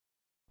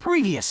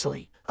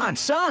Previously on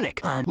Sonic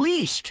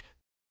Unleashed.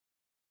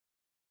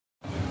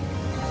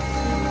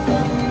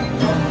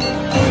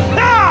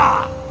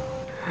 Ah!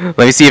 Let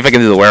me see if I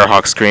can do the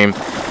Werehawk scream.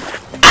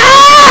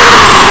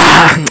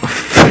 Ah!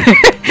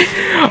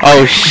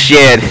 Oh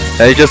shit!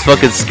 I just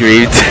fucking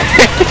screamed.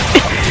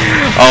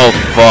 Oh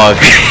fuck.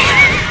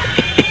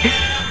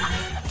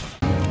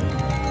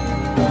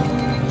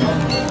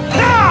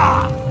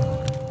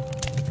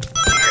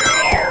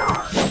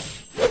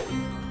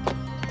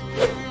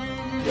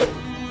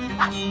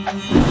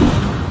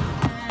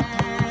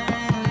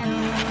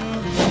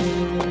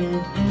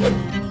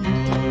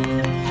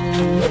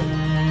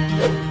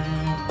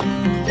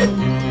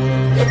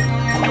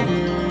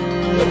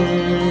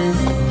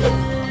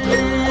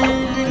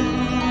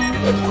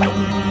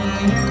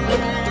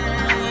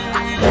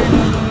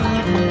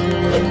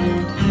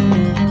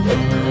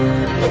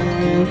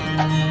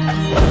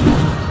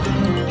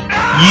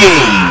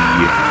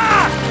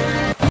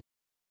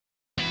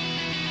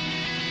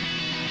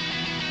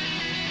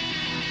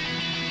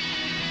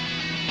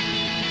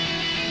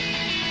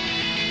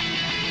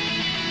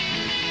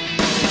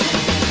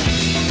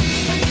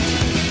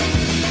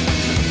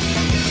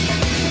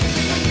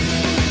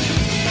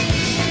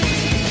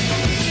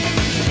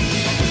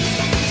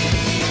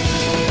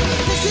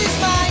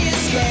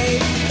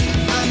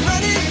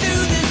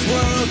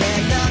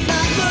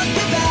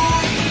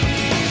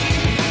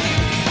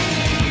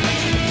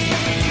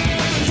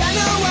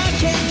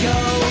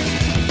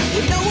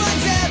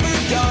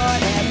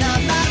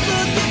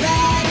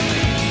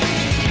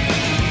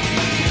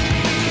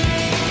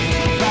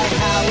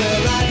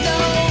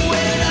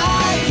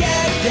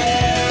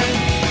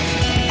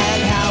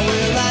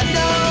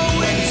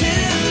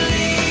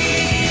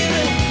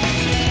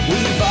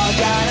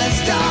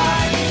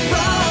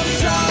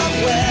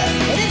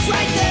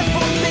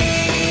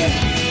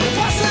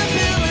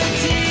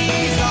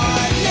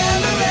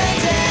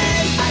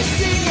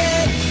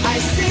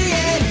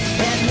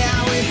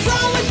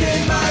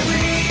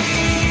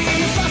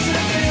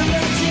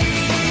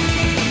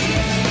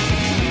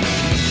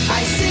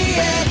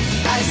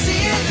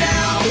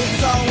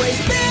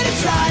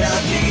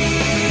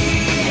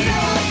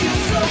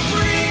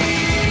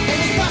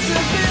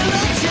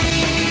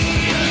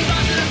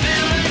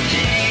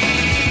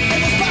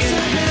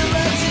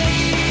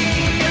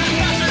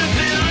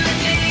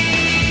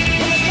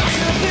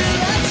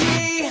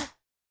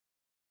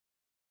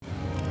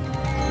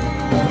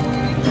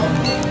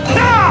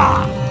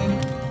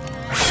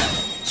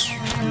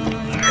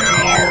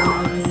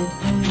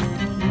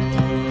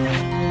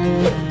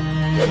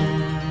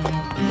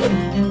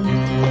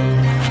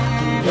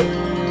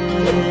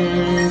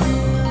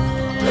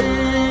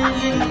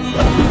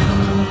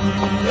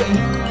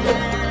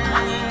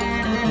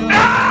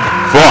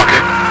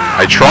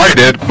 I tried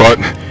it, but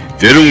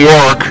didn't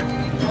work.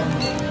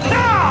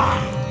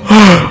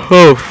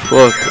 Oh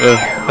fuck!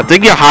 I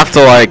think you'll have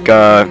to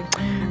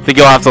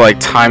like,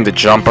 time the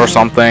jump or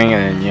something,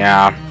 and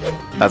yeah,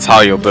 that's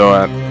how you'll do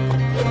it.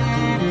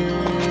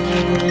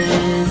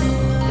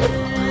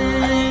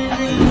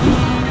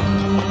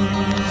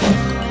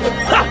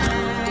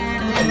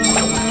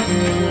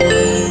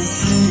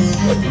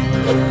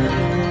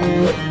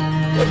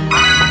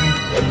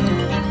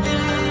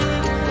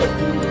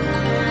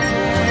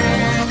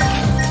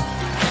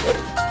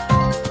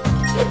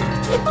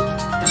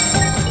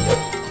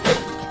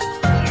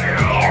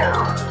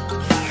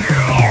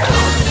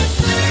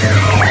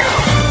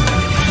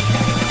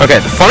 Okay,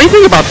 the funny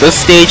thing about this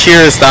stage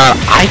here is that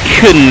I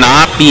could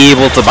not be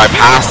able to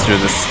bypass through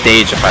this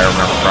stage if I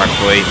remember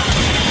correctly.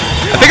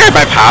 I think I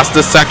bypassed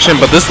this section,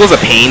 but this was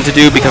a pain to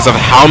do because of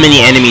how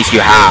many enemies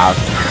you have.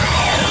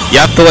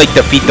 You have to like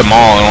defeat them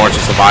all in order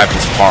to survive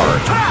this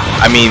part.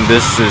 I mean,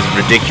 this is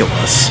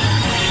ridiculous.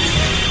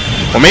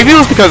 Or maybe it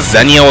was because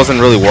Xenia wasn't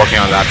really working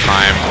on that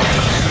time.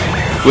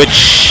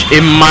 Which,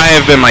 it might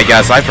have been my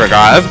guess, I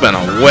forgot. That's been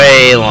a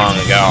way long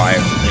ago I,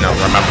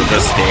 remember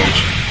this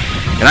stage.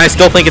 And I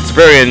still think it's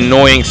very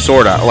annoying,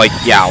 sorta. Like,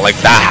 yeah, like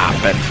that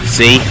happened.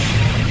 See?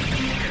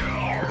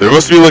 There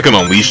must be like an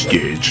unleashed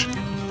gauge.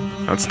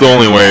 That's the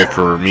only way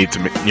for me to,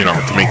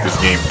 to make this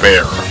game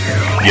fair.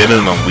 Get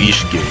an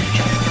unleashed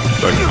gauge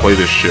so I can play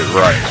this shit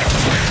right.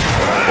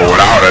 But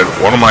without it,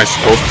 how am I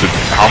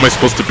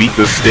supposed to beat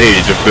this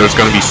stage if there's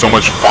gonna be so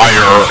much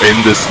fire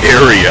in this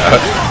area?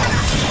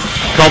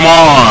 Come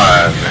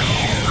on!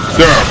 Is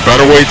there a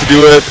better way to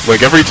do it?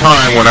 Like every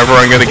time, whenever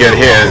I'm gonna get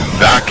hit,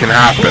 that can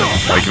happen.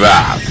 Like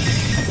that.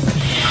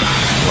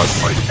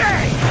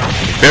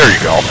 There you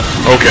go.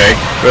 Okay,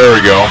 there we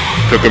go.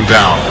 Took him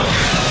down.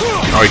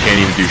 Now he can't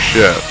even do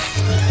shit.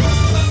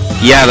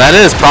 Yeah, that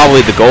is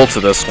probably the goal to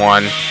this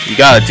one. You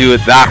gotta do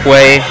it that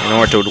way in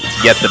order to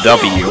get the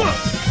W.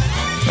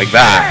 Like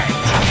that.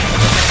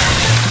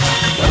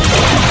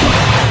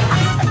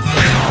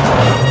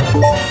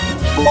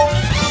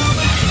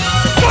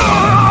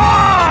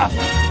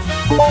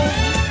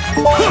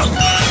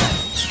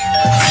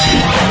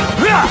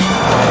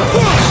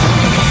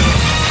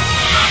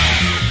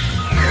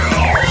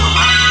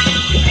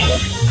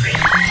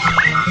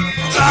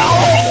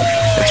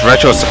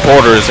 Retro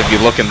supporters if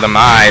you look in them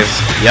eyes.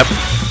 Yep.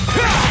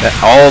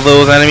 All of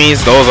those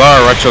enemies, those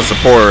are Retro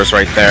supporters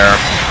right there.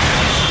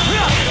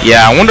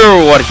 Yeah, I wonder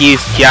what he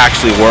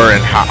actually were in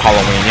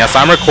Halloween. Yes,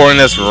 I'm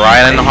recording this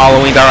right in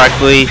Halloween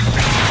directly.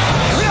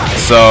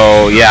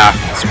 So, yeah,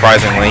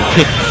 surprisingly.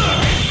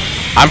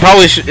 I'm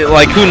probably,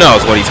 like, who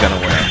knows what he's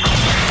gonna wear.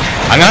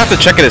 I'm gonna have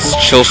to check at his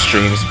chill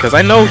streams, because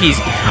I know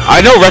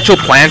Retro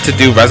planned to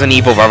do Resident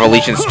Evil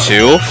Revelations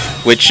 2,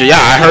 which,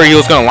 yeah, I heard he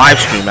was gonna live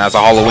stream as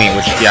a Halloween,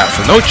 which, yeah,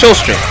 so no chill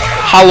stream.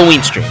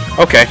 Halloween stream.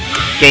 Okay.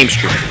 Game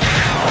stream.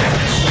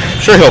 I'm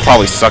sure he'll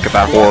probably suck at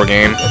that horror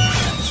game.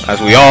 As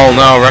we all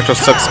know, Retro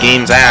sucks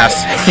games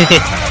ass.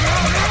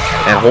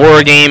 And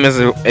horror game is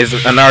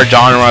another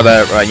genre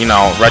that, you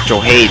know, Retro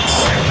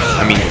hates.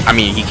 I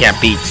mean, he can't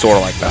beat, sort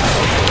of like that.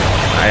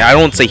 I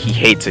don't say he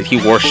hates it, he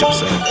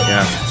worships it,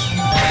 yeah.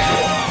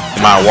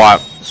 No matter what.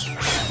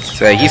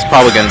 So he's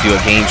probably gonna do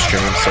a game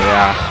stream, so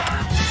yeah.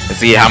 And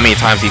see how many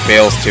times he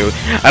fails to.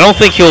 I don't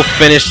think he'll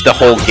finish the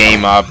whole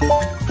game up,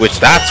 which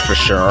that's for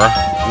sure,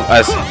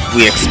 as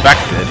we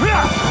expected.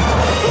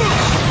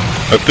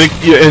 I think,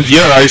 yeah, and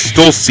yeah, I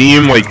still see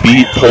him, like,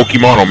 beat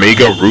Pokemon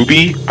Omega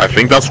Ruby. I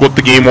think that's what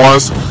the game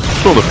was.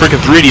 So the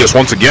freaking 3DS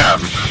once again.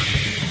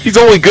 He's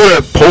only good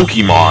at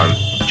Pokemon.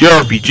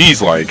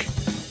 JRPGs, like.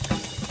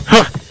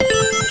 Huh.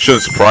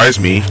 Shouldn't surprise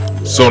me.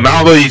 So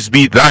now that he's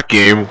beat that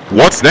game,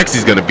 what's next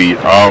he's gonna beat?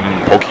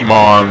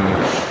 Pokemon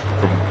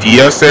from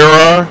DS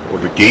era? Or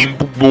the Game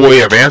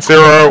Boy Advance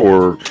era?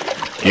 Or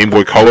Game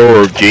Boy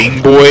Color or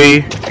Game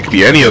Boy? It could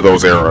be any of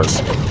those eras.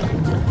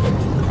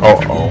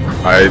 Uh-oh.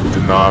 I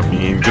did not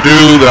mean to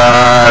do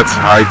that.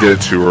 I did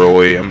it too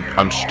early.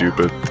 I'm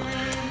stupid.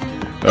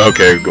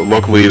 Okay,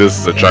 luckily this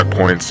is a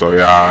checkpoint, so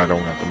yeah, I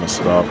don't have to mess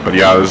it up. But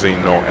yeah, this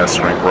ain't no S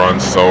rank run,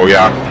 so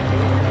yeah.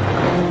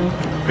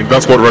 I think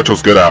that's what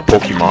Retro's good at,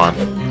 Pokemon.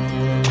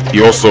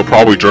 He also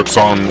probably jerks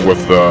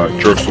with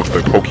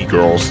the Poke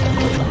Girls.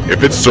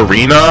 If it's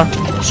Serena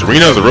is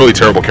a really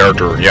terrible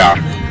character, yeah.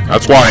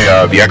 That's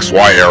why the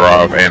XY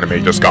era of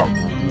anime just got,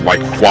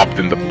 like, flopped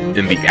in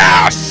the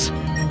ass.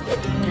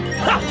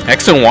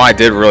 X and Y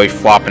did really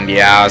flop in the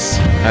ass.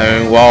 I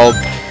mean, well,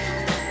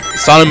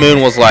 Sun and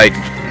Moon was like,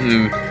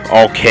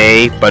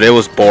 okay, but it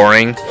was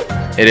boring.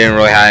 It didn't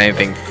really have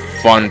anything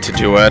fun to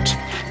do it.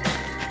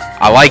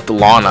 I liked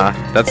Lana.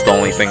 That's the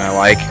only thing I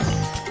like.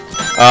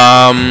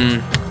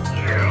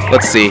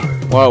 Let's see.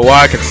 What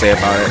I can say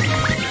about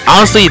it.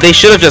 Honestly, they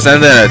should have just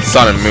ended at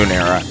Sun and Moon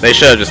era. They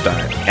should have just done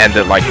it.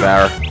 Ended like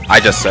there. I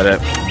just said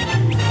it.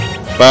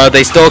 But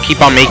they still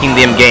keep on making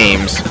them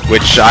games,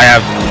 which I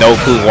have no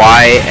clue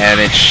why,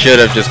 and it should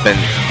have just been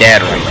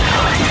dead right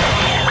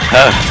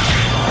now.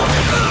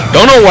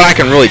 Don't know what I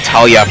can really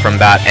tell you from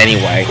that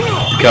anyway,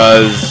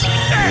 because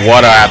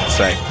what do I have to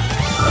say?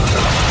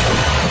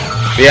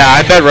 But yeah,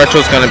 I bet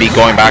Retro's gonna be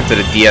going back to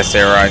the DS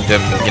era and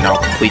then, you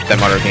know, complete them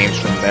other games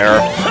from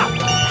there.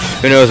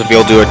 Who knows if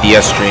he'll do a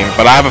DS stream,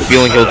 but I have a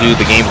feeling he'll do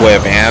the Game Boy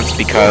Advance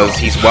because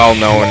he's well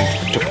known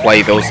to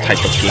play those type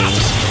of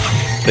games.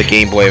 The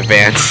Game Boy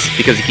Advance,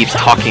 because he keeps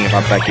talking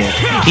about that game.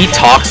 He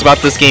talks about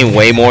this game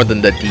way more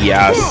than the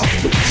DS.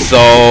 So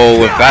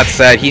with that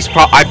said,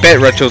 I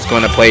bet Retro's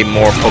going to play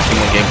more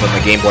Pokemon games on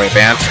the Game Boy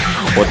Advance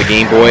or the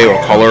Game Boy or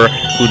Color,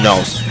 who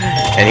knows.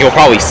 And he'll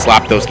probably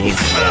slap those games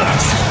in the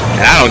ass.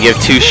 And I don't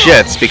give two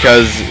shits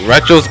because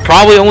Retro's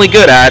probably only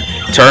good at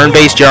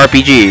turn-based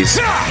JRPGs.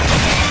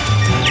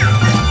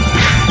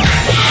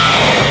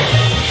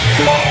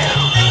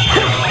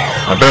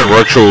 I bet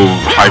Retro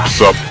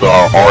hypes up the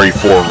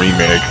RE4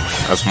 remake.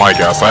 That's my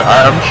guess.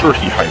 I'm sure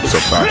he hypes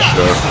up that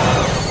shit.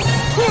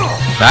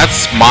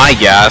 That's my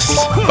guess,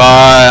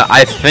 but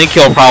I think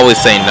he'll probably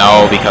say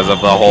no because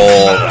of the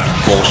whole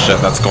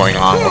bullshit that's going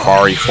on with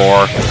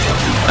RE4.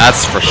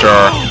 That's for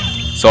sure.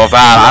 So with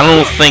that, I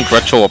don't think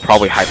Retro will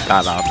probably hype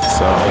that up.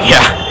 So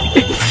yeah,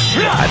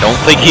 I don't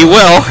think he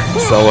will.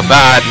 So with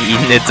that, you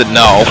need to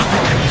know.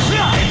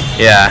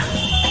 Yeah,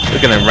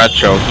 looking at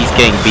Retro, he's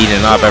getting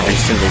beaten up every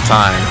single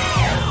time.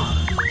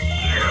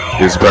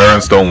 His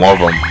parents don't love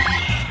him.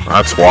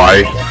 That's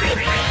why.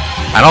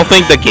 I don't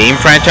think the game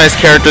franchise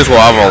characters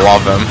will ever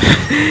love him.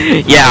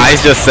 Yeah, I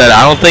just said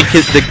I don't think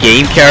the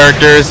game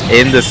characters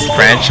in the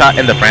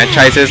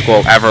franchises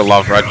will ever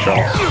love Retro.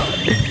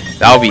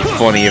 That would be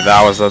funny if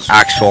that was an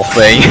actual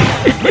thing.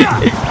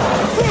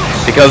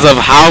 Because of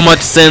how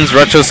much sins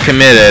Retro's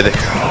committed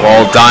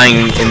while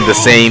dying in the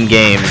same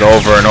games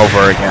over and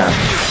over again.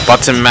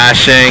 Button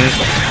mashing,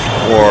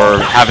 or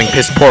having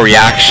piss poor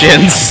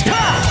reactions,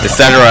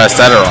 etc.,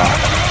 etc.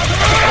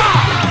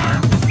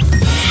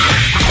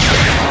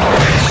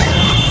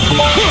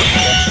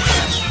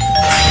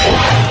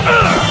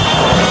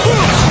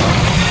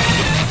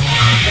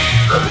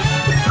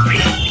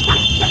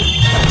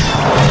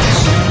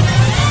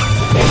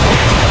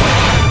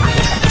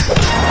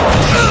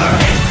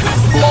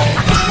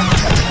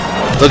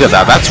 Look at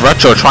that, that's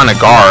Retro trying to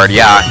guard,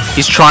 yeah.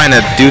 He's trying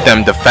to do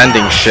them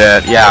defending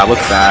shit, yeah,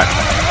 look at that.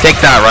 Take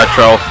that,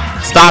 Retro.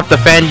 Stop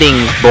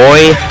defending,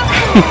 boy.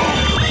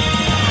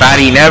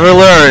 Fatty never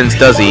learns,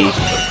 does he?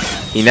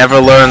 He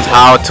never learns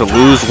how to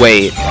lose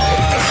weight.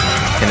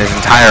 in his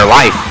entire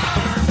life.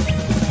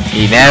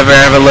 He never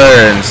ever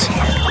learns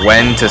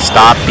when to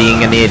stop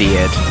being an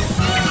idiot.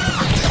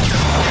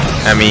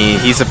 I mean,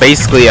 he's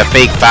basically a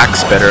fake fact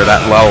spitter,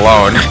 that let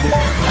alone.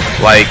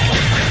 Like,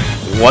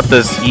 what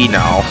does he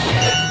know?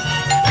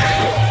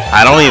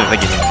 I don't even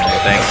think he knows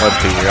anything, let's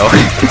be real.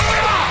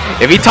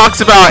 If he talks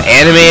about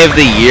anime of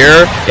the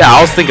year, yeah,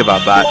 I'll think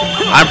about that.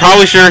 I'm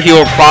probably sure he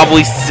will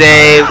probably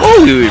say,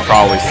 what would he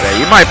probably say?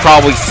 He might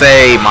probably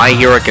say My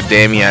Hero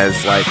Academia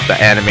is like the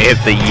anime of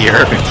the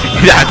year.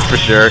 That's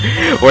for sure.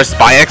 Or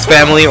Spy X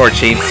Family or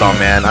Chainsaw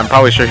Man. I'm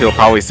probably sure he'll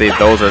probably say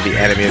those are the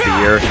anime of the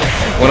year.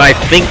 When I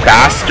think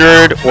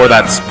Bastard or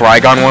that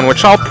Sprygon one,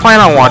 which I'll plan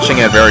on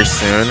watching it very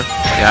soon.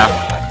 Yeah.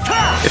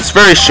 It's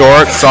very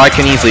short, so I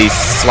can easily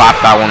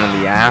slap that one in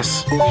the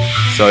ass.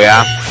 So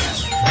yeah.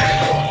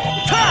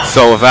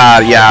 So with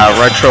that, yeah,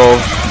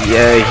 Retro,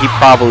 yeah, he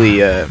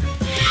probably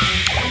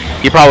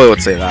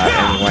would say that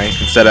anyway,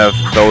 instead of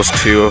those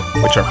two,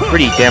 which are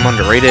pretty damn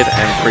underrated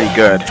and pretty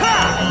good.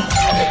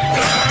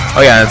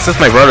 Oh yeah, and since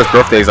my brother's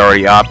birthday is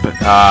already up,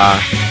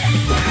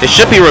 it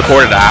should be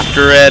recorded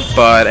after it,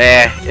 but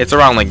it's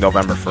around like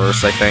November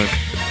 1st, I think,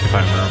 if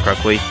I remember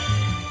correctly.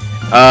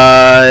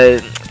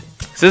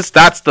 Since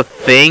that's the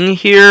thing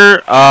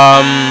here,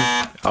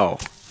 oh.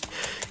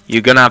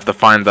 You're gonna have to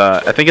find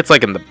the. I think it's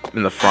like in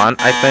the front.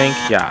 I think.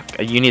 Yeah.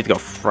 You need to go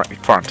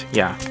front.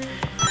 Yeah.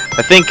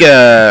 I think.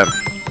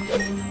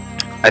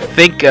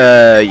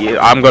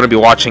 I'm gonna be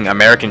watching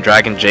American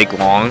Dragon Jake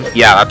Long.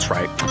 Yeah, that's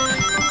right.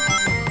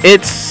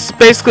 It's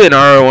basically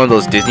another one of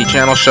those Disney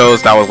Channel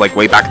shows that was like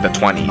way back in the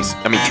 20s.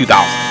 I mean 2000.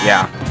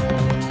 Yeah.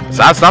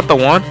 So that's not the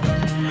one.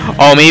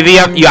 Oh, maybe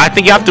I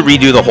think you have to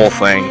redo the whole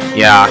thing.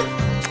 Yeah.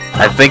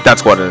 I think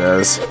that's what it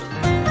is.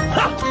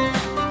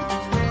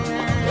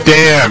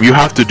 Damn, you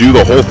have to do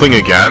the whole thing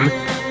again?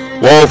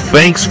 Well,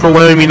 thanks for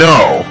letting me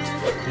know.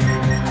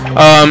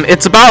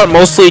 It's about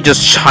mostly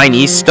just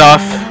Chinese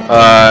stuff,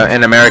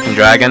 in American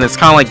Dragon. It's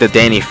kind of like the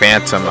Danny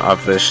Phantom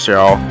of this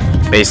show,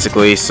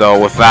 basically. So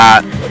with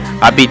that,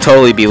 I'd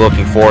totally be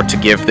looking forward to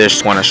give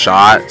this one a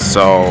shot.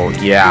 So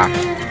yeah,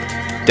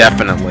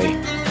 definitely.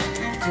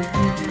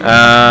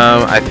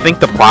 I think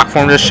the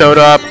platform just showed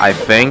up. I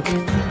think.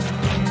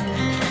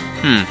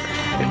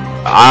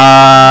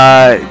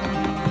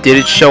 Did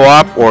it show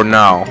up or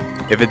no?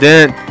 If it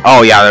didn't,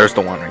 oh yeah, there's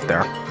the one right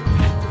there.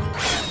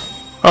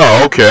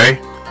 Oh, okay.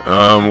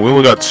 We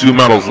only got 2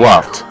 medals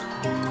left.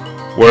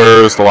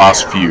 Where's the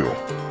last few?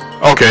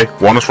 Okay,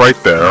 one is right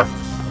there.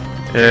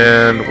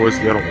 And where's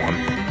the other one?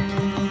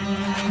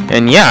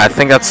 And yeah, I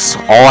think that's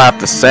all I have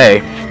to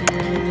say.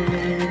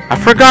 I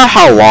forgot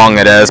how long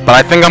it is, but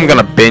I think I'm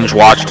gonna binge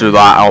watch through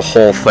that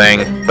whole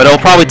thing. But it'll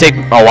probably take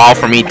a while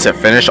for me to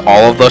finish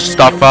all of the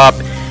stuff up,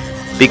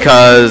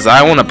 because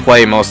I want to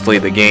play mostly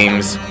the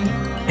games.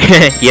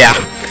 Yeah.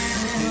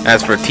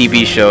 As for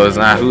TV shows,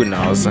 who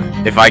knows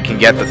if I can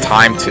get the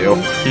time to.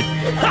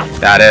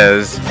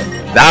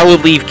 That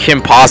would leave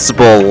Kim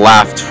Possible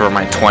left for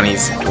my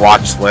 20s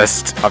watch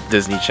list of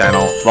Disney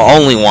Channel. The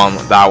only one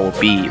that will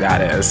be,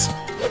 that is.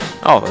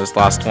 Oh, there's the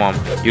last one.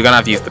 You're gonna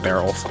have to use the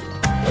barrels.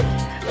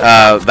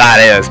 That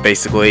is,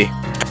 basically.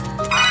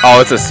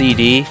 Oh, it's a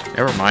CD?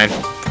 Never mind.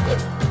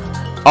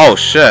 Oh,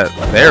 shit.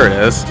 There it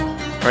is.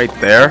 Right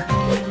there.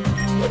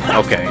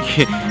 Okay.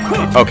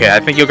 Okay, I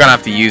think you're gonna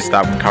have to use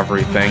that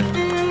recovery thing.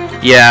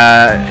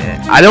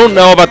 Yeah, I don't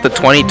know about the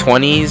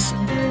 2020s.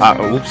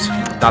 Oops.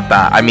 Not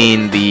that. I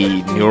mean,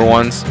 the newer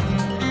ones.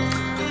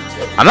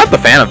 I'm not the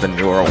fan of the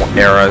newer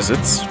eras.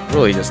 It's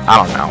really just, I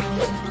don't know.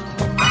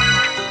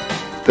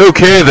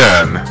 Okay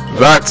then,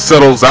 that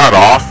settles that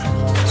off.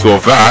 So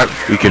with that,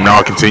 we can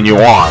now continue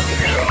on.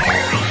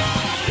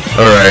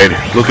 Alright,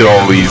 look at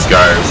all these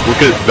guys.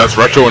 That's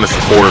Retro and his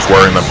supporters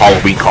wearing the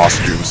Halloween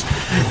costumes.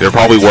 They're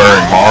probably wearing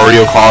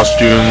Mario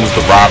costumes,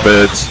 the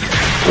Rabbids,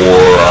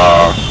 or,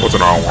 what's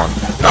another one?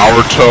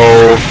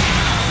 Naruto,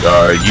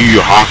 Yu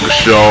Yu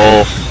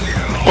Hakusho.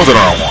 What's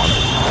another one?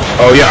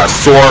 Oh yeah,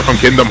 Sora from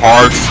Kingdom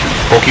Hearts,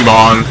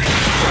 Pokemon,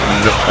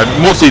 and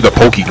mostly the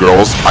Poke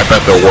Girls. I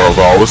bet they'll wear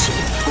those.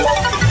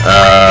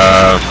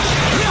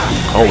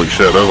 Holy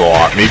shit, there's a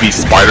lot. Maybe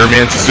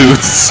Spider-Man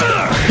suits.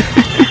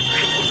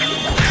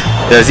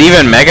 There's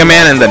even Mega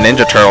Man and the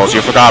Ninja Turtles. You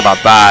forgot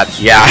about that.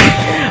 Yeah,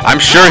 I'm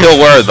sure he'll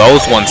wear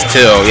those ones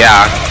too.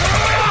 Yeah,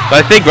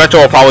 but I think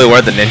Retro will probably wear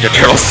the Ninja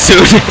Turtle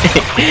suit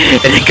and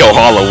then go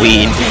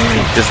Halloween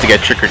just to get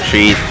trick or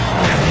treat.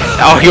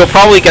 Oh, he'll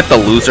probably get the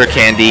loser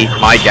candy,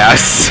 my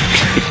guess.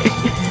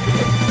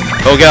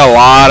 He'll get a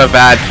lot of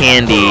bad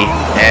candy,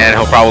 and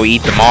he'll probably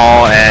eat them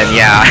all, and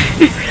yeah.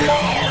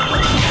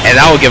 And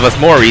that will give us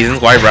more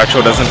reasons why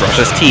Retro doesn't brush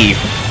his teeth.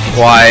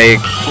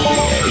 Like,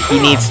 he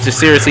needs to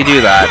seriously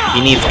do that. He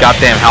needs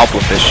goddamn help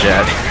with this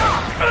shit.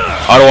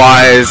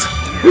 Otherwise,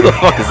 who the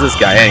fuck is this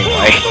guy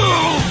anyway?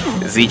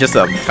 Is he just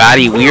a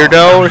fatty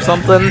weirdo or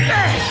something?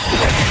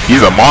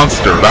 He's a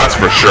monster, that's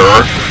for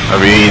sure. I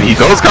mean, he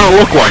does kind of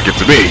look like it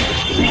to me.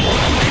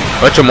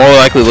 Retro more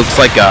likely looks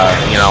like a,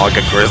 you know, like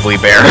a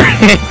grizzly bear.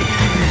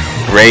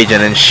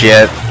 Raging and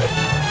shit.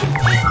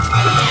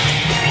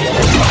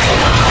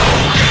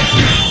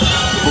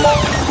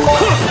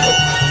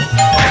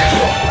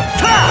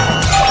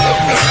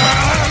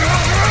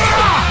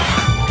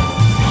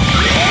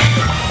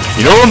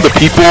 You know what the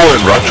people in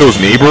Retro's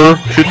neighbor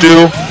should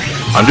do?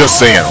 I'm just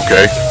saying,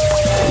 okay?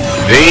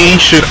 They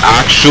should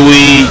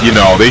actually, you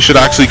know, they should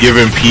actually give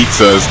him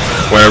pizzas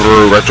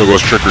whenever Retro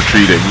goes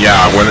trick-or-treating. Yeah,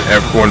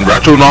 when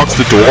Retro knocks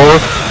the door,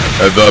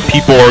 the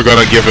people are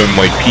gonna give him,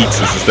 like,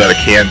 pizzas instead of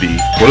candy.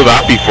 Wouldn't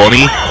that be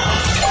funny?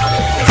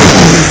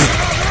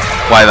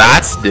 Why,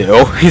 that's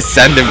new. He's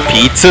sending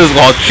pizzas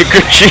while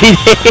trick-or-treating.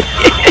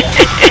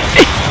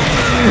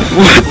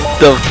 What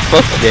the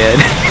fuck, man?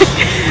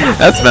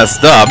 That's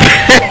messed up.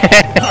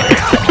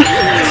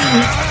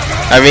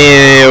 I mean,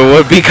 it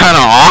would be kind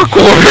of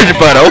awkward,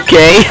 but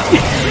okay.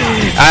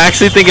 I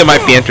actually think it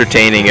might be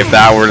entertaining if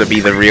that were to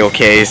be the real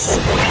case.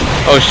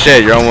 Oh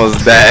shit, you're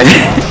almost dead.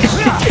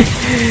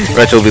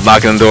 Retro will be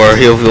knocking the door.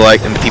 He'll be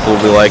like, and people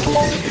will be like,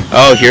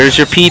 oh,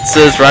 here's your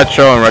pizzas,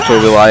 Retro. And Retro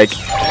will be like,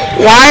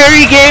 why are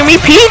you giving me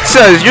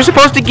pizzas? You're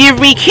supposed to give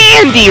me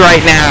candy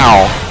right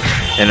now.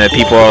 And then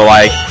people are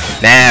like,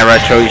 nah,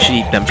 Retro, you should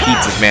eat them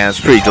pizzas, man. It's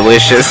pretty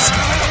delicious.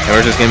 And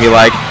we're just gonna be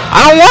like,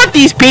 I don't want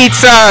these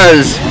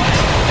pizzas!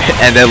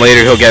 And then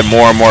later he'll get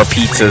more and more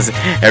pizzas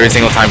every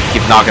single time he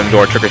keeps knocking the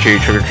door, trick-or-treat,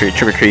 trick-or-treat,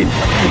 trick-or-treat.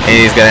 And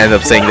he's gonna end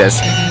up saying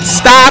this,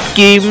 stop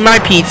giving my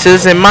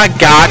pizzas in my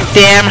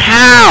goddamn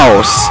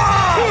house!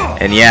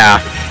 And yeah,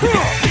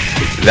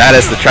 that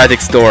is the tragic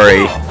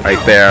story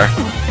right there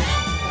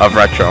of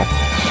Retro.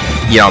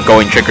 You know,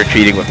 going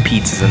trick-or-treating with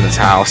pizzas in his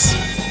house.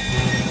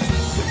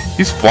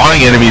 These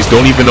flying enemies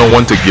don't even know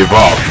when to give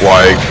up,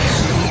 like...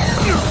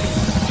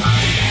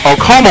 Oh,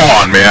 come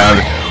on,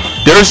 man!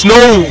 There's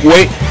no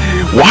way...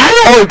 Why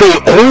are they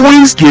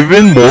always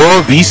given more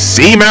of these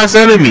same-ass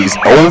enemies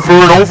over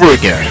and over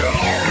again?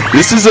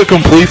 This is a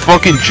complete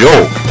fucking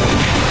joke.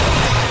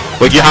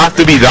 Like, you have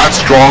to be that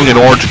strong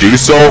in order to do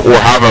so, or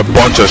have a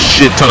bunch of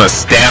shit ton of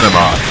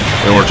stamina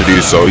in order to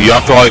do so. You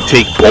have to, like,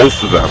 take both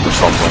of them or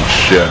something.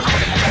 Shit.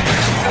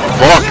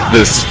 Fuck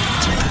this.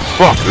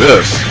 Fuck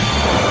this.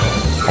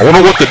 I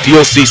wonder what the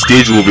DLC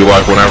stage will be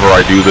like whenever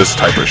I do this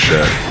type of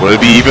shit. Would it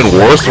be even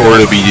worse, or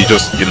would it be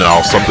just, you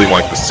know, something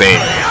like the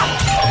same?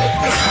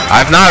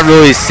 I've not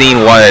really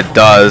seen what it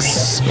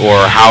does or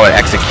how it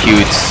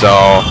executes, so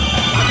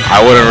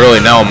I wouldn't really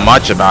know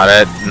much about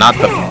it. Not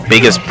the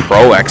biggest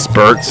pro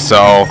expert,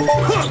 so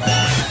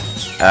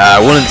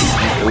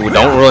we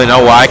don't really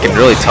know what I can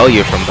really tell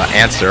you from the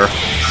answer.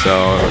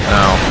 So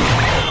no.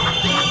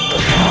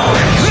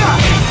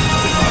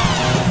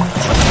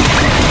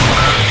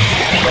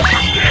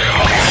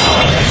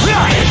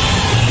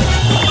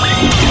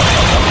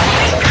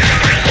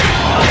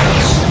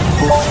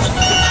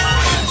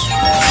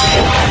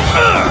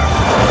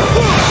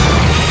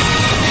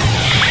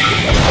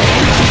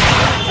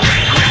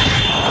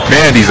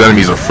 Man, these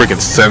enemies are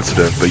freaking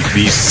sensitive. Like,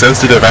 these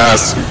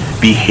sensitive-ass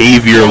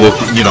behavior look,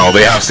 you know,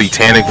 they have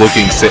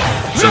satanic-looking,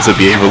 sensitive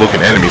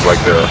behavior-looking enemies like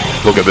there.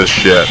 Look at this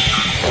shit.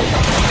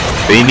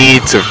 They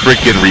need to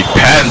freaking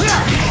repent.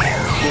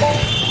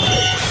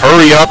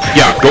 Hurry up.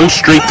 Yeah, go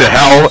straight to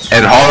hell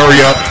and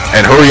hurry up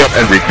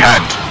and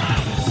repent.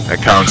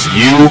 That counts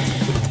you,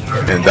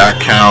 and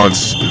that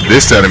counts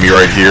this enemy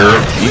right here.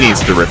 He needs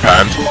to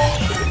repent.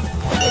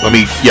 Let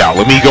me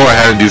go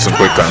ahead and do some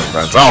quick time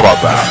events. How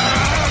about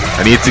that?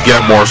 I need to get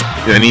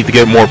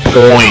more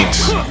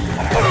points.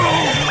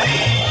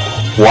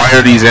 Why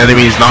are these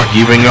enemies not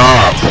giving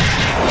up?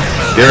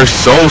 They're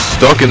so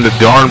stuck in the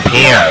darn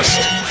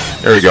past.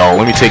 There we go.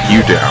 Let me take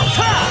you down.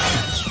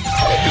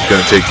 It's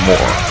gonna take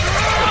more.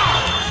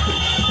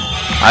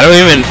 I don't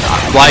even,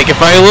 like,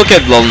 if I look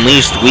at the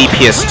Unleashed Wii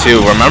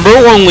PS2, remember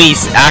when we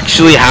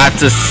actually had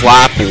to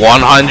slap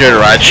 100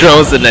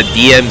 retros in the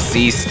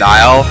DMC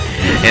style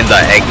in the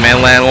Eggman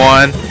Land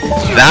one?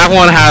 That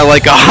one had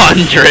like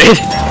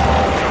 100.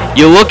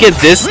 You look at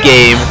this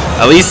game,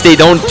 at least they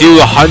don't do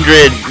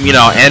 100, you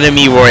know,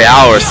 enemy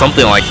royale or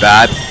something like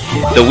that.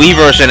 The Wii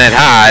version it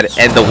had,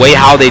 and the way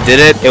how they did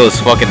it, it was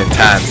fucking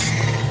intense.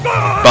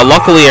 But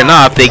luckily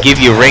enough, they give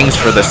you rings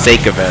for the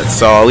sake of it,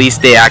 so at least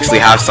they actually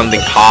have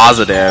something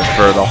positive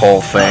for the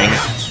whole thing.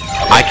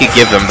 I could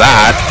give them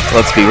that,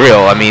 let's be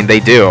real, I mean, they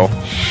do.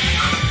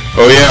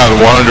 Oh yeah, the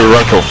 100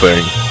 retro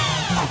thing.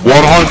 100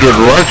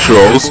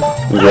 retros?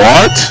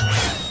 What?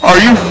 Are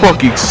you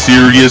fucking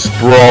serious,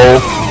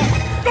 bro?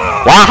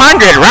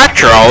 100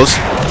 retros?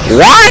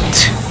 What?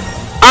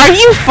 Are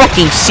you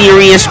fucking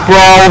serious,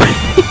 bro?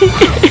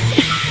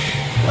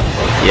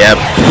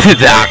 Yep,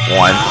 that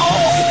one.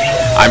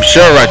 I'm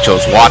sure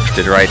Retro's watched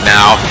it right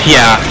now.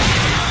 Yeah,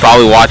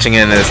 probably watching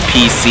it in his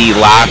PC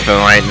laughing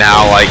right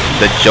now like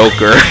the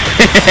Joker.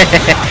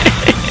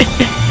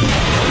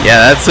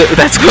 Yeah,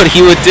 that's what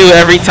he would do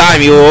every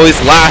time. He would always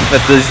laugh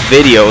at these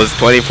videos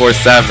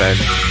 24/7.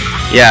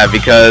 Yeah,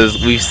 because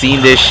we've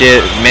seen this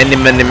shit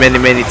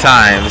many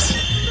times.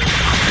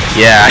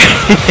 Yeah.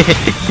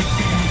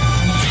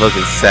 It's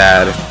fucking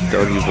sad.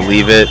 Don't you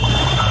believe it?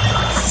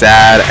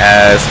 Sad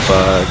as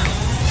fuck.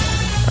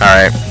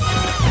 Alright.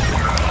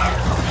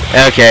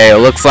 Okay, it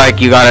looks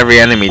like you got every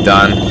enemy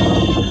done.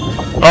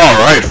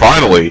 Alright,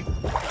 finally.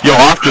 Yo,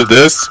 after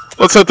this,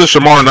 let's head to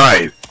Shamar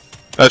Knight.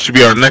 That should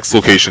be our next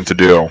location to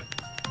do.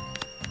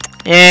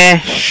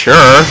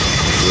 Sure.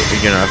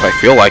 you know, if I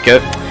feel like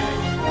it.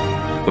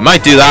 We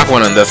might do that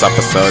one in this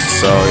episode,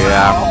 so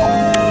yeah.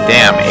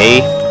 Damn,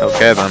 A?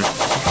 Okay then.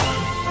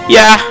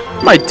 Yeah,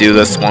 might do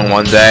this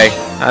one day,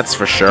 that's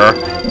for sure.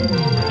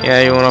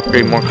 Yeah, you want to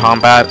upgrade more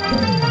combat?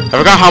 I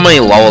forgot how many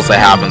levels they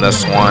have in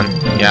this one.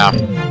 Yeah.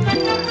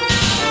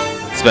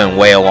 It's been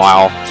way a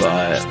while,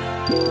 but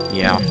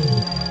yeah.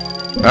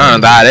 Other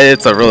than that,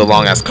 it's a really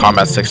long-ass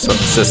combat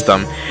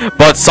system.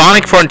 But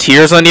Sonic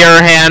Frontiers, on the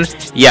other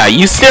hand, yeah,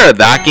 you stare at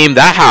that game,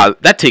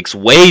 that takes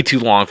way too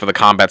long for the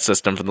combat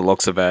system from the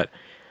looks of it.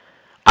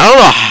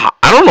 I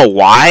don't know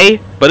why,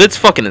 but it's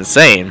fucking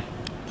insane.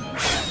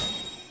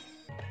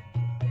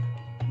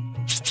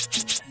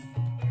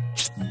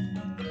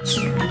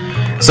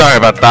 Sorry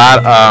about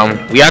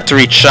that. We have to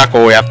recheck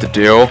what we have to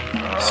do.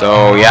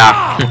 So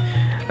yeah,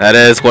 that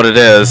is what it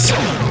is.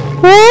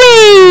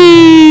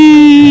 Whee!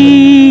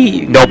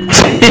 Nope.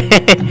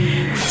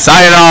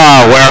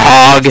 Sayonara,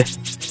 werehog.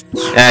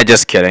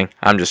 Just kidding.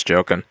 I'm just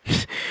joking.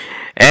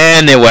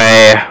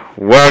 Anyway,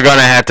 we're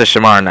gonna head to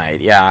Shamar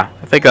Night. Yeah,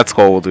 I think that's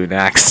what we'll do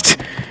next.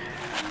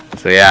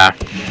 So yeah.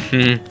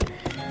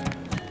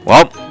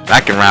 Well,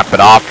 that can wrap it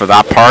off for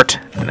that part.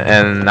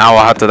 And now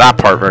we'll head to that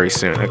part very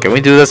soon. Okay, can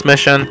we do this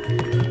mission?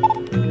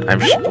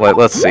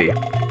 Let's see.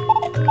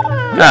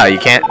 No, you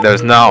can't.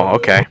 There's no.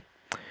 Okay.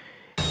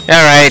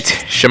 Alright,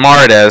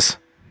 Shamar it is.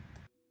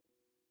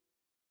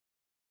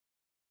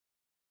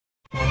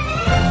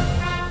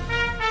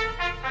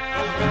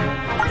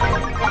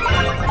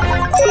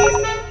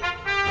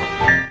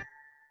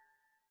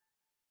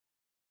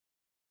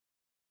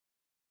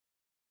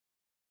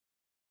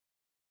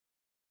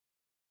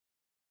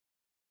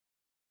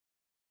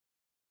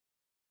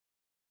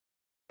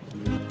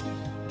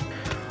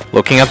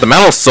 Looking at the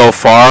medals so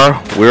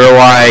far, we're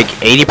like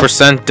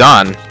 80%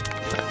 done.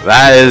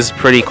 That is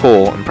pretty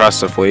cool,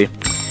 impressively.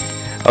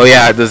 Oh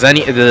yeah, does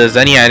any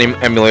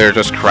emulator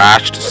just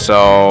crashed?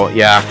 So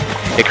yeah,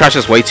 it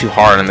crashes way too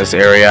hard in this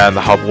area in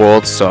the hub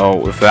world. So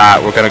with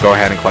that, we're gonna go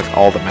ahead and collect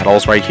all the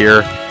medals right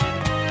here.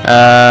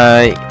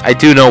 I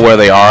do know where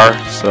they are,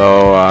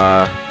 so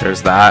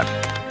there's that.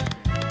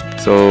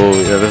 So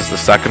yeah, this is the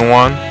second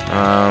one.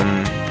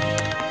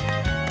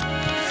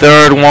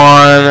 Third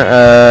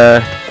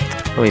one,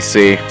 let me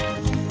see.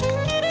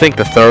 I think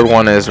the third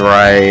one is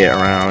right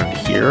around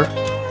here,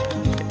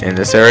 in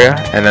this area,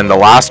 and then the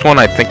last one,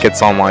 I think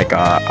it's on like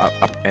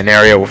an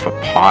area with a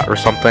pot or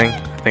something.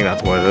 I think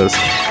that's what it is.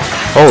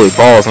 Holy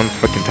balls, I'm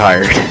fucking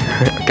tired.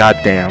 God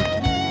damn.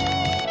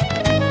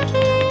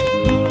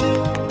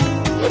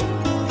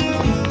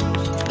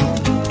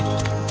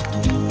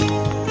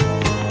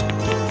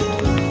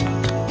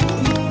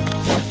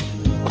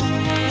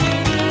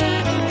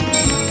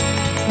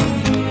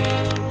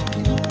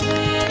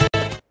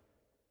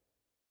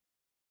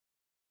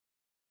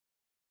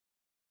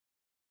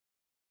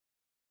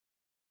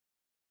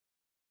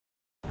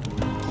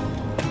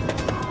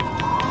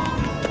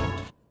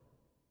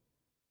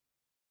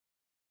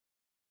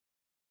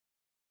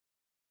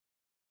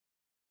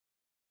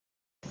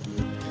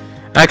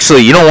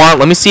 Actually, you know what?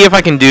 Let me see if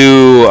I can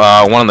do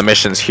one of the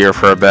missions here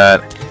for a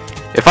bit.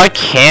 If I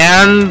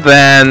can,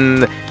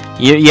 then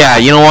yeah,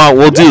 you know what?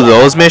 We'll do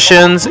those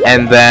missions,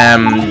 and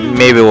then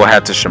maybe we'll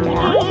head to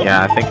Shamar.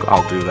 Yeah, I think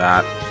I'll do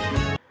that.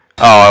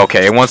 Oh,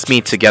 okay. It wants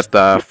me to get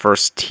the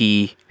first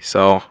T,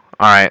 so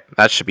alright.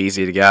 That should be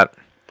easy to get.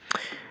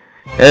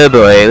 Oh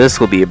boy, this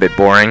will be a bit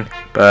boring,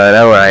 but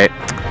alright.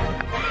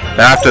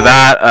 After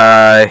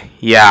that,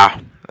 yeah,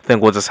 I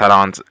think we'll just head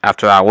on.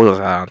 After that, we'll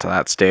just head on to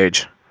that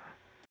stage.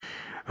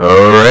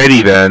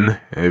 Alrighty then,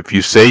 if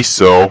you say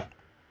so.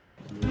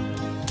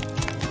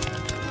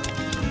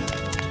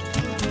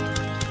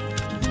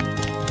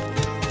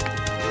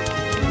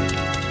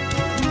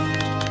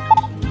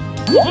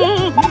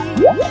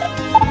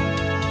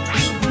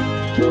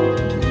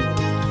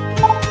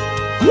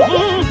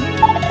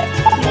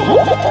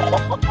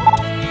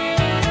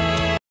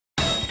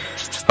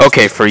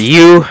 Okay, for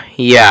you,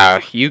 yeah,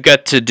 you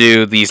get to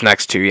do these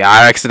next two. Yeah,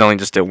 I accidentally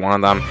just did one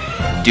of them.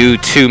 Do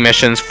 2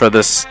 missions for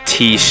this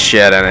T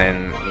shit, and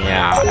then,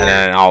 yeah, and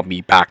then I'll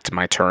be back to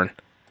my turn.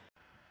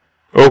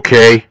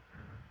 Okay.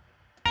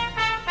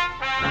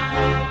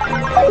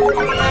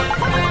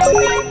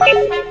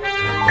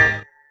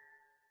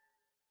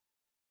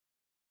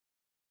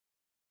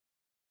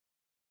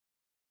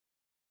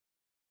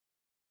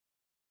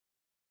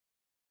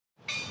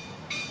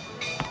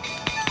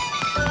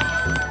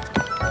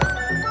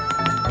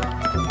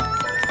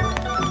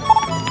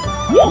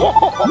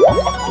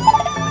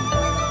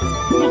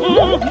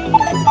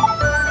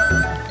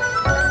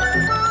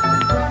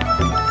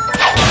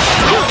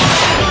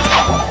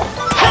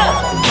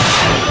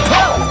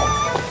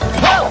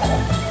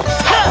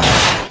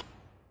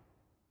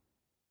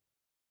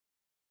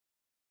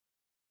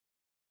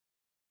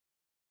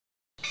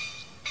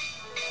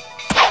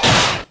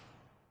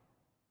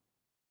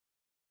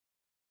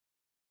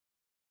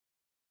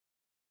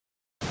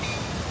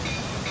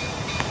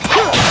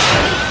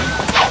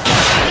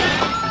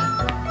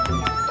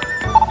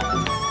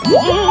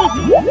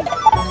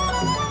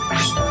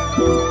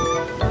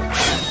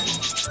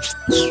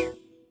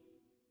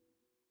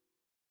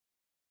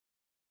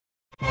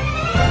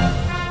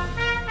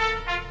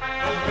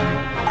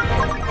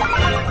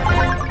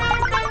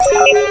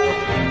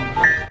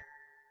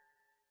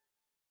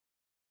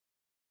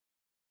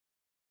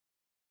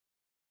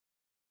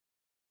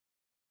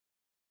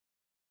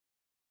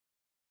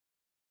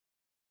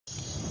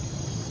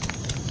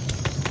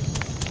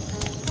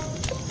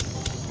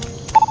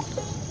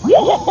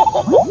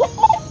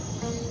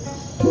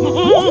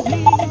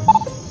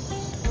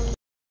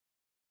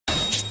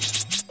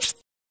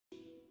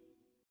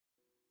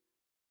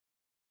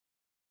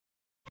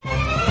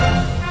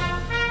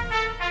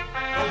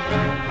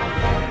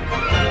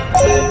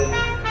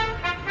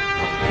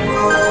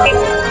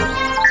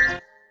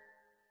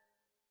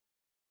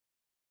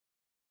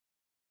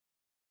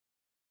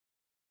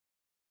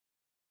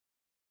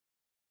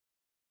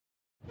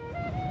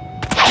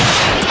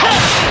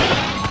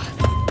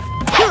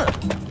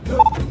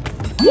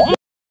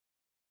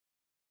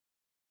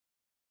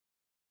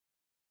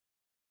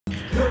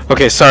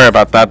 Okay, sorry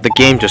about that. The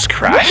game just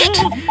crashed.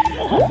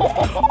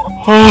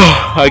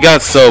 I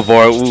got so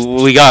bored.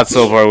 We got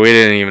so bored we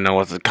didn't even know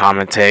what to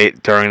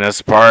commentate during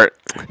this part.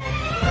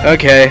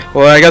 Okay,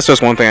 well I guess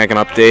there's one thing I can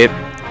update.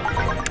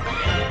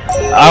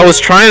 I was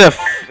trying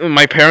to...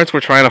 my parents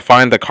were trying to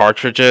find the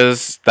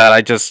cartridges that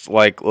I just,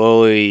 like,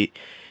 literally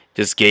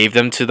just gave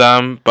them to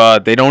them,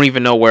 but they don't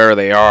even know where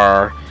they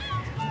are.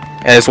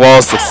 As well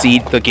as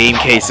the game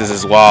cases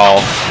as well.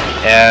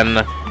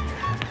 And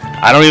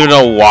I don't even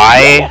know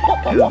why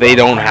they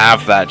don't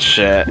have that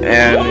shit.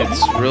 And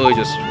it's really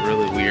just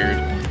really weird.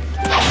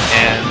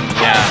 And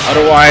yeah,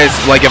 otherwise,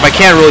 like, if I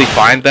can't really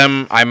find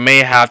them, I may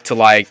have to,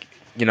 like,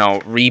 you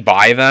know,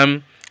 re-buy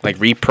them. Like,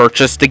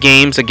 repurchase the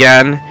games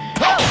again.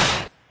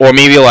 Or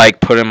maybe, like,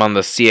 put them on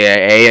the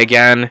CAA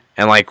again.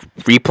 And, like,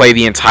 replay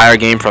the entire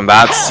game from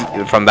that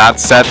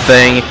set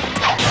thing.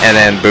 And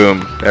then,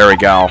 boom, there we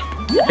go.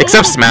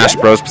 Except Smash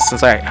Bros, but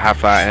since I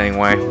have that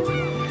anyway.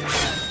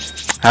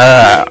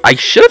 I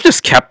should have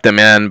just kept them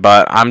in,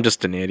 but I'm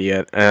just an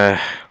idiot. I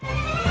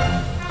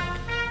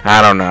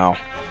don't know.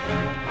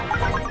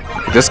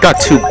 I just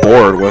got too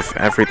bored with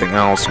everything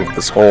else with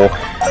this whole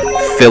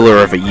filler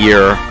of a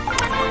year.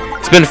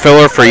 It's been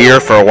filler for a year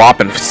for a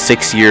whopping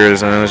 6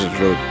 years, and it was just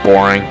really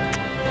boring.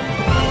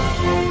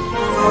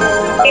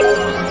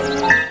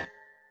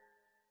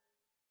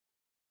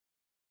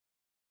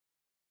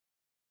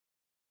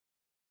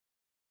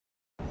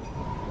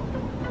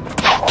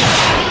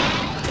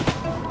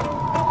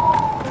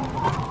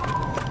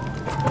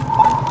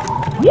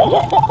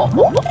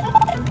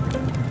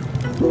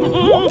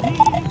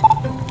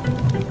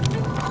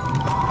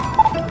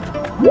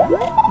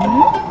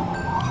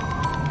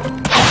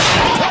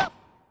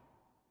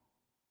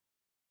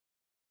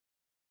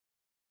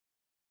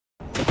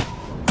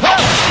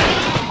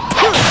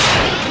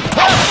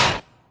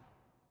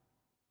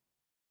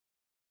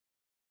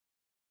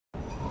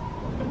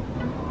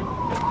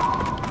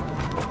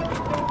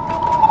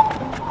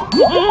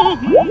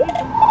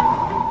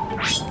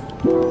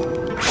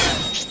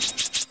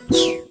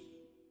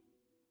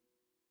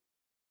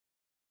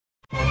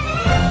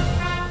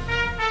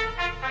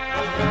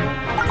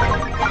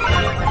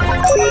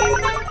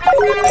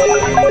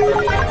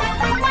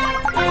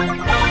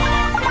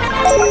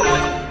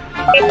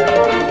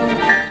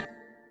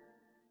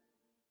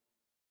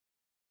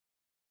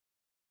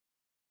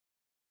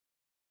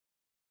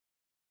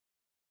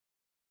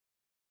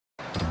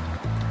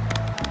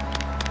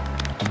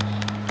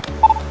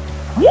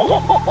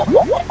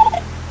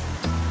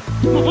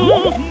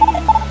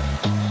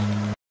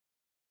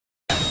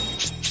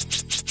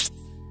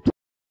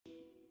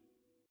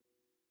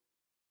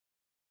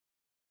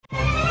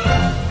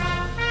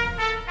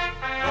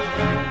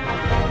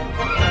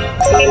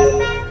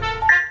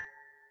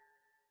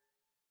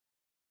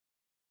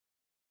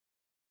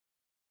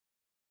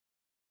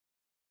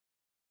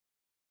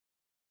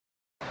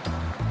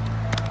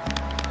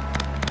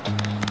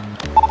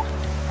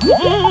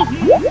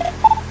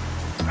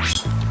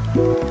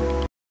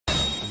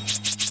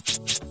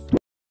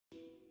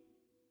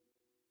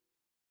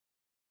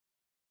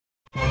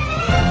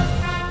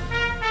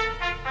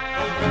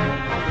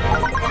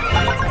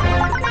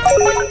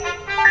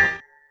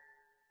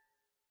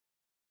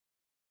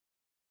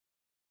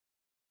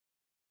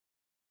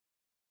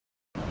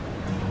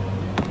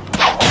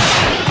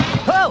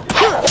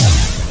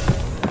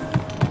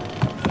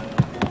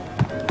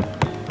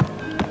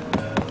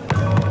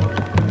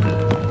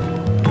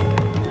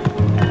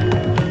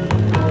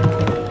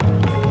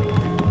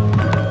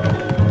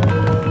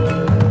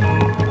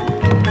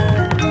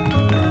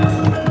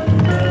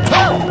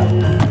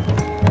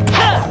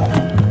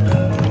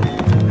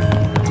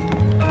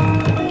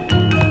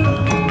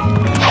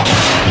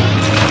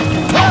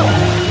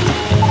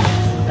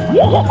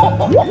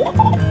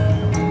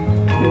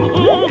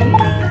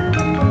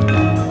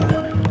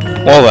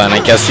 Well then, I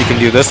guess you can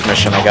do this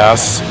mission, I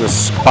guess.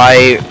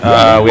 Despite,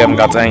 we haven't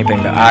got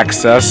anything to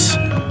access.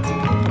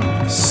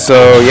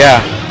 So,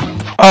 yeah.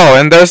 Oh,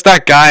 and there's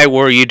that guy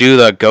where you do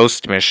the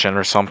ghost mission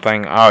or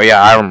something. Oh,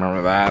 yeah, I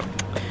remember that.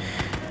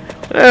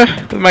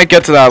 We might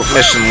get to that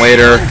mission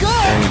later,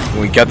 and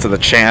we get to the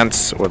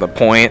chance, or the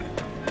point.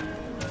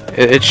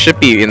 It should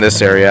be in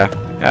this area.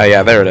 Oh,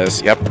 yeah, there it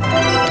is, yep.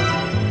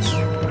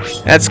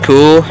 That's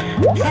cool.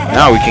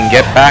 Now we can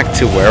get back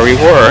to where we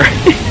were.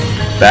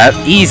 That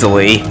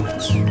easily.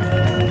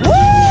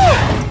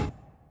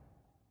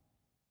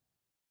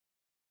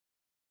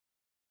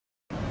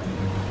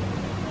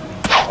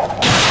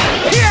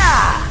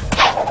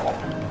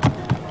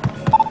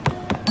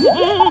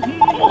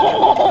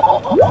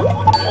 Well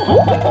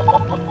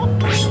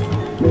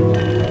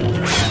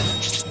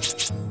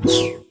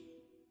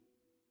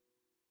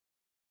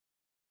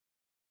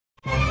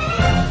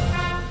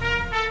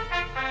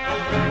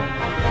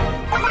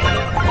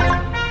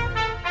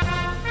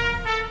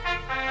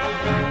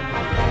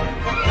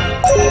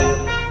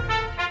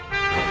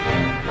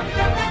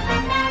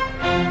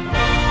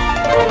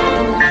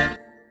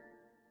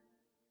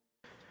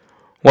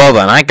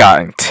then, I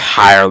got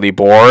entirely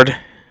bored,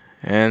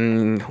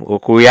 and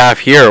look what we have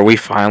here. We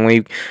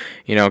finally,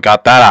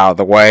 got that out of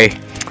the way.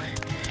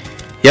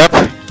 Yep,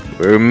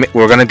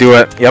 we're gonna do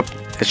it. Yep,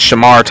 it's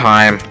Shamar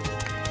time.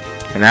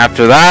 And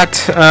after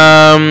that,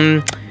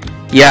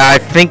 yeah, I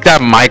think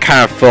that might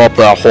kind of fill up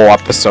the whole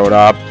episode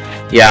up.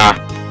 Yeah,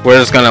 we're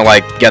just gonna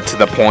get to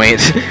the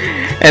point,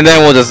 and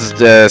then we'll just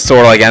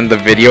sort of end the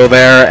video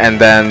there, and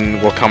then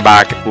we'll come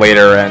back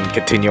later and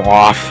continue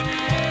off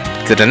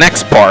to the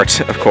next part,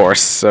 of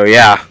course. So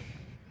yeah.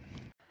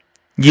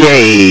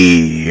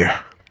 Yay!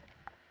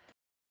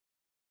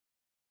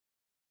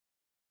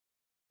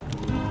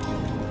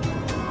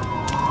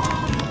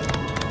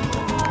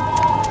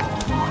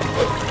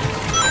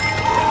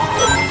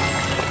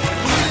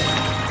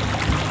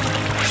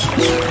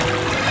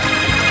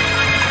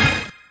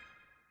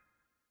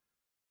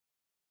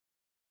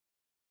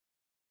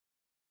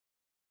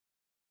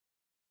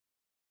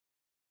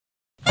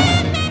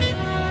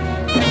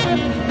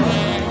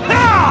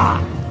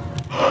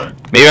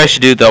 Maybe I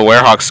should do the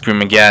Werehog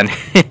scream again.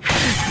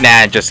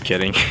 Nah, just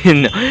kidding.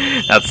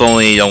 That's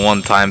only a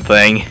one-time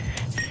thing.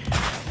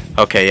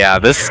 Okay, yeah,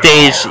 this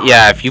stage,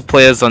 yeah, if you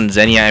play this on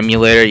Xenia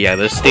emulator, yeah,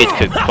 this stage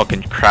could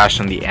fucking crash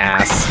on the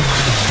ass.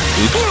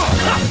 Oops,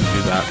 I didn't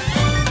do that.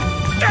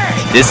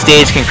 This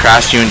stage can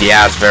crash you in the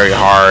ass very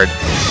hard,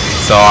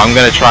 so I'm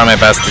gonna try my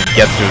best to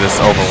get through this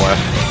over with.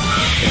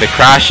 If it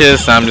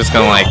crashes, I'm just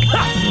gonna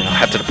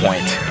head to the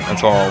point.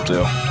 That's all I'll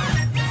do.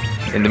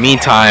 In the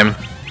meantime,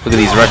 look at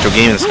these Retro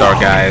Gaming Star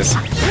guys.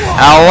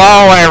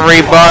 Hello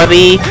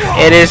everybody,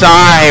 it is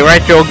I,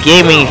 Retro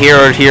Gaming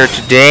here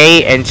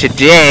today, and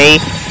today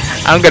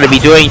I'm gonna be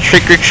doing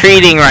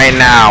trick-or-treating right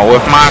now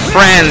with my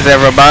friends,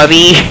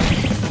 everybody.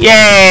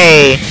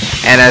 Yay!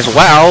 And as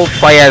well,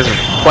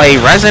 play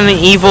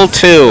Resident Evil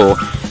 2,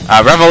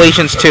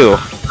 Revelations 2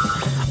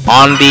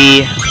 on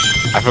the,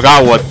 I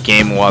forgot what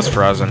game it was for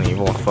Resident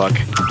Evil. Fuck,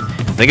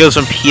 I think it was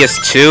from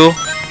PS2.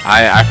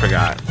 I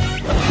forgot.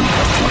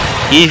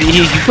 He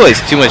plays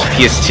too much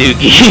PS2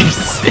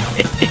 games.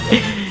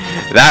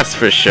 That's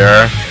for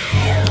sure.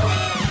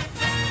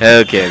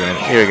 Okay then,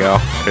 here we go.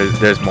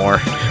 There's more.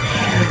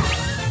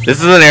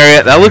 This is an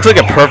area that looks like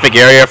a perfect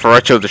area for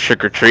Retro to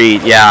trick or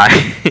treat. Yeah.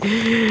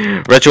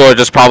 Retro will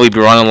just probably be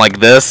running like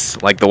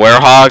this, like the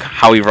Werehog,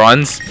 how he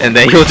runs, and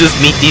then he'll just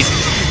meet these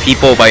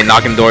people by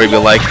knocking the door and be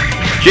like,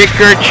 trick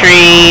or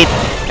treat,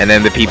 and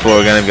then the people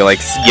are gonna be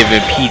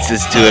giving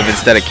pizzas to him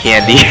instead of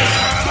candy.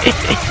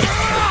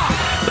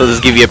 He'll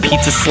just give you a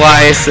pizza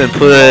slice and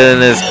put it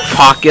in his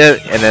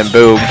pocket, and then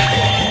boom.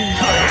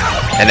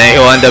 And then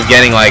he'll end up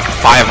getting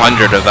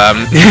 500 of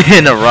them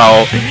in a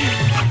row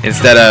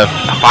instead of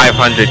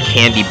 500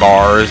 candy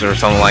bars or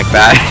something like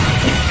that.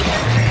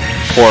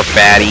 Poor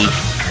Fatty.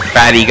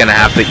 Fatty gonna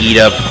have to eat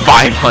up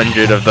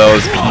 500 of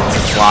those pizza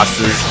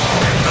slices.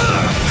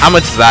 How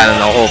much is that in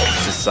the whole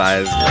pizza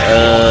size?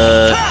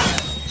 I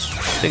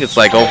think it's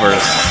over.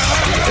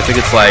 I think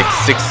it's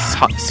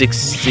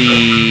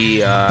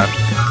 60.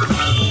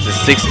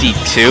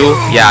 62?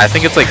 Yeah, I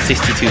think it's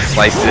 62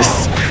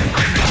 slices.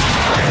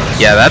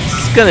 Yeah,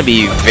 that's gonna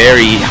be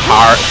very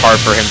hard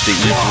for him to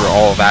eat through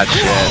all of that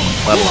shit,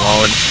 let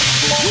alone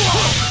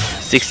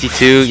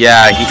 62.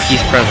 Yeah,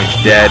 he's pretty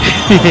much dead.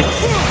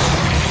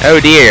 Oh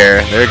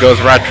dear, there goes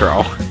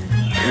Retro.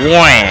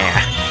 Wah.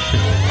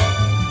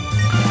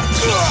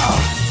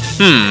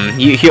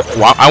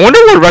 I wonder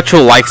what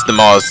Retro likes the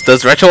most.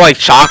 Does Retro like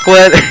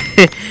chocolate?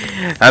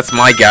 That's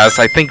my guess.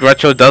 I think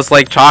Retro does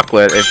like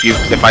chocolate,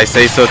 if I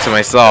say so to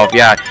myself.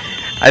 Yeah,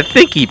 I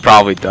think he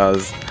probably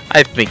does.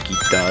 I think he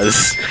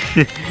does.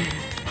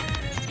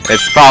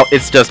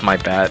 It's just my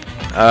bet.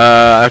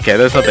 Okay,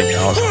 there's nothing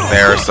else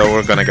there, so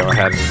we're gonna go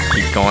ahead and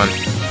keep going.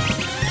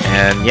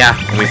 And yeah,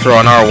 we throw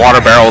another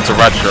water barrel to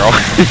Retro.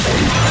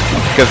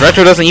 Because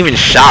Retro doesn't even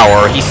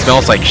shower. He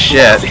smells like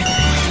shit.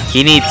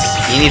 He needs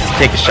to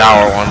take a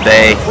shower one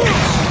day.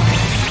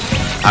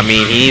 I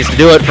mean, he needs to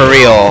do it for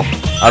real.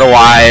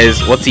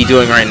 Otherwise, what's he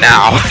doing right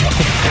now?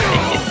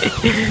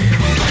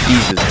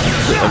 Jesus.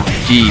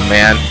 G,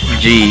 man.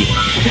 G.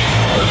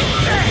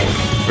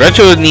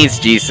 Retro needs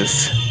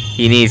Jesus.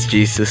 He needs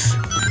Jesus.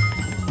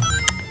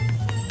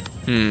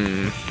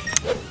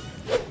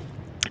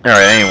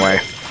 Alright,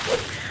 anyway.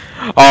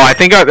 Oh, I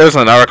think there's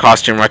another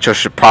costume Retro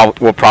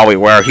will probably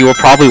wear. He will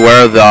probably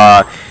wear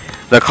the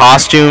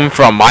costume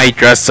from My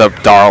Dress Up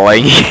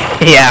Darling.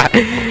 Yeah.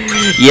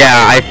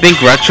 Yeah, I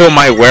think Retro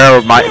might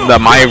wear the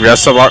My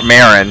Dress Up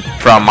Marin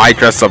from My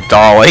Dress Up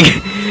Darling.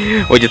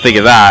 What'd you think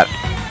of that?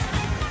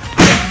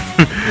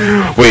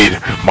 Wait,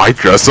 My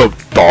Dress Up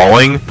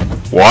Darling?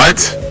 What?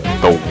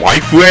 The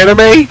waifu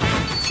anime?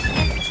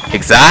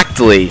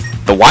 Exactly.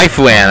 The the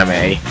waifu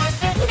anime.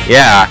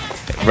 Yeah,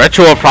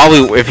 Retro will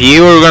probably, if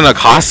you were gonna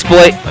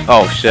cosplay,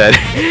 oh shit,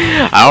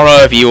 I don't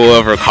know if you will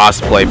ever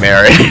cosplay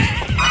Merit.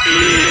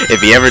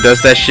 If he ever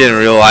does that shit in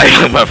real life,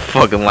 I'm gonna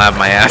fucking laugh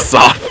my ass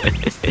off.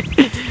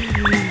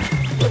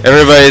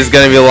 Everybody's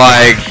gonna be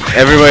like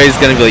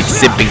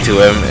simping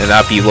to him, and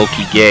that'd be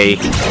low-key gay.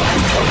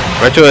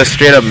 Retro is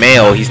straight up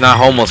male, he's not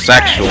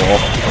homosexual.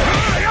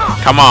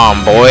 Come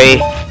on, boy,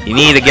 you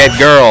need to get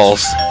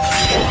girls.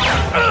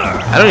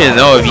 I don't even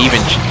know if he even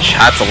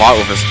chats a lot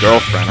with his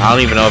girlfriend. I don't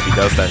even know if he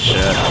does that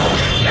shit.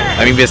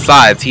 I mean,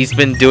 besides, he's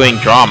been doing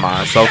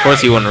drama, so of course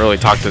he wouldn't really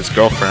talk to his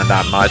girlfriend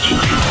that much.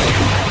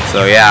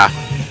 So yeah,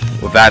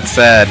 with that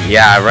said,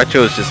 yeah,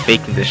 Retro is just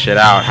faking this shit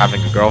out,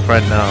 having a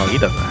girlfriend. No, he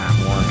doesn't have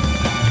one.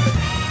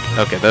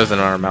 Okay, there's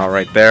another mount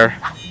right there.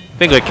 I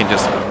think I can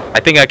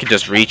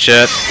just reach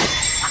it.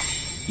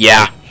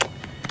 Yeah.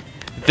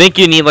 I think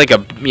you need like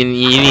you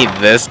need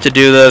this to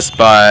do this,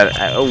 but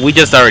we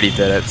just already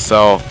did it,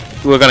 so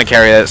we're gonna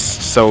carry this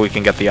so we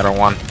can get the other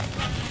one.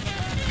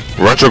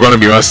 Retro gonna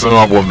be messing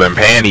up with them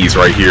panties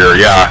right here,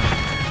 yeah.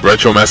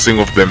 Retro messing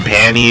with them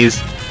panties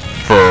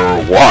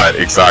for what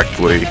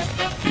exactly?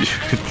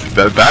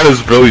 that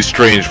is really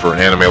strange for an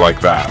anime like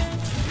that.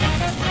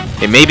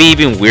 It may be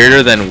even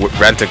weirder than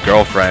Rent a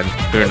Girlfriend.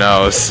 Who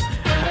knows?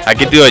 I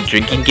could do a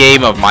drinking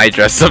game of My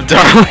Dress Up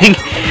Darling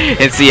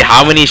and see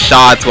how many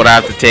shots would I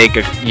have to take.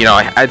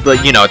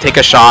 Take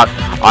a shot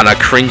on a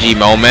cringy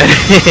moment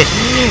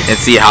and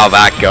see how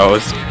that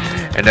goes.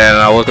 And then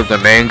I'll look up the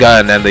manga,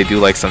 and then they do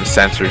like some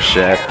censored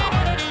shit.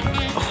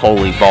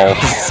 Holy balls!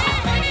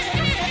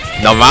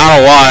 No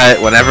matter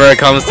what, whenever it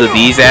comes to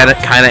these kind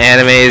of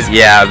animes,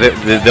 yeah,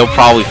 they'll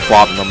probably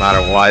flop no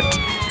matter what.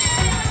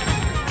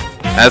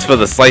 As for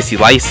the slicey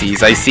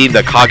liceys, I see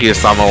the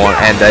Kaguya-sama one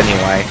end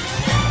anyway.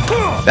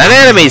 That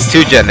anime is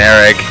too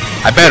generic.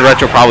 I bet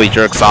Retro probably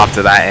jerks off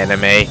to that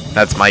anime.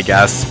 That's my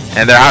guess.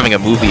 And they're having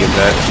a movie of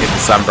it in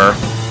December.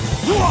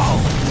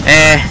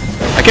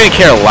 I couldn't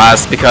care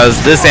less because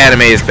this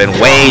anime has been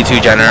way too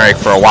generic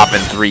for a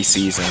whopping 3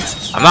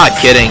 seasons. I'm not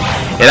kidding.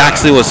 It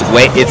actually was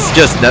it's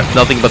just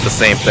nothing but the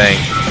same thing.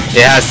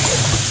 It has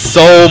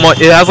so much.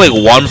 It has like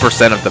 1%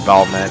 of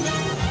development.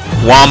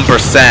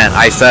 1%.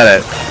 I said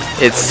it.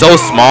 It's so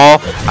small.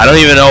 I don't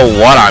even know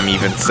what I'm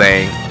even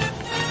saying.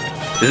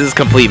 This is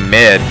complete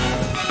mid.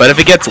 But if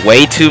it gets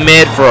way too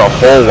mid for a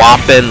whole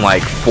whopping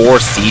like 4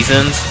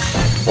 seasons,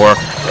 or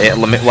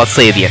let's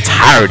say the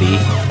entirety,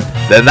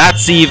 then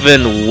that's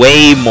even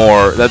way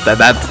more. Then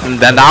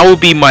that would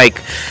be like,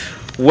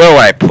 where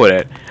would I put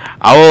it?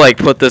 I will like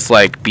put this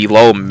like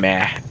below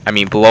meh. I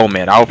mean below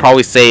mid. I would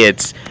probably say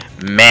it's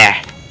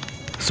meh,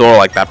 sort of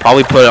like that.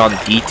 Probably put it on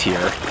D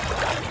tier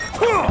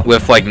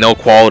with like no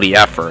quality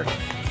effort.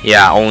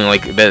 Yeah, only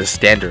like a bit of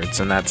standards,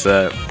 and that's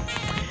it.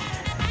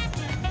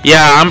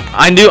 Yeah,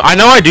 I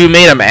know I do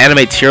made an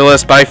anime tier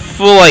list, but I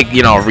feel like,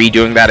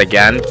 redoing that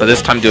again, but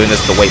this time doing this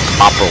the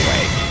proper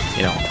way,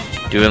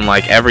 doing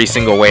like every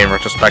single way in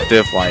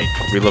retrospective, like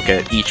relook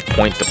at each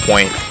point to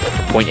point,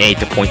 from point A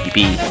to point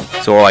B,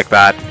 so like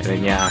that, and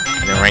then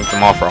and then rank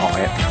them all for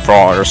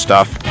all other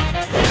stuff.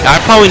 And I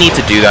probably need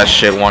to do that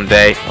shit one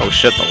day. Oh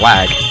shit, the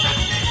lag.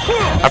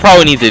 I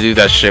probably need to do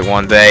that shit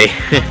one day.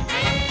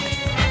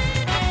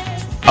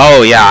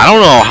 Oh yeah, I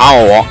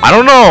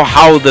don't know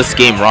how this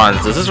game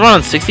runs. Does this run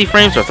on 60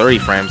 frames or 30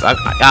 frames?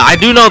 I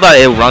do know that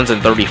it runs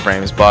in 30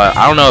 frames, but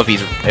I don't know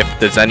if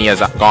there's any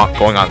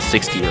going on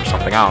 60 or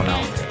something. I don't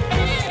know.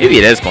 Maybe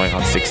it is going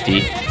on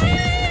 60.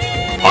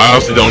 I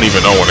honestly don't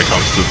even know when it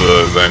comes to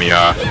the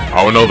Xenia.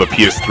 I would know the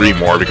PS3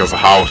 more because of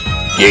how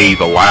gay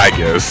the lag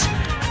is.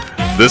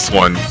 This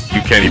one,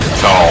 you can't even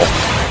tell.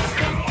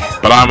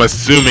 But I'm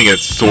assuming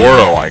it's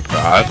sorta like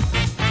that.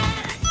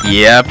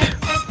 Yep.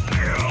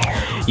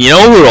 You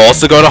know who would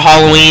also go to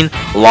Halloween?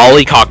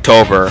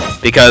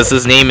 Lollycocktober, because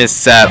his name is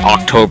said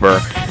October.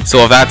 So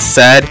if that's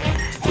said,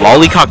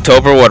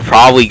 Lollycocktober would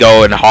probably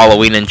go in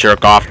Halloween and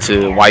jerk off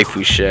to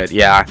waifu shit.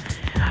 Yeah,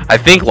 I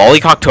think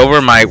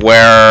Lollycocktober might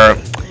wear.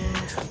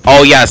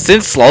 Oh yeah,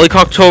 since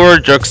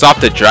Lollycocktober jerks off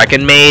to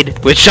Dragon Maid,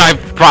 which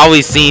I've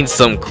probably seen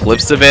some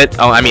clips of it.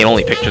 Oh, I mean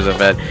only pictures of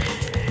it.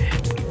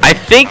 I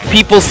think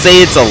people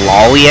say it's a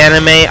lolly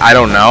anime. I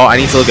don't know. I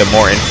need to look at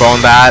more info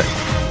on that.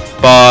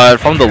 But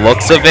from the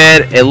looks of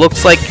it, it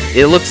looks like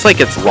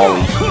it's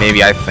lolly.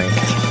 Maybe, I think.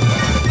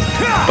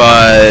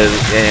 But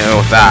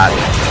with that,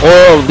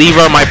 or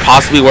Libra might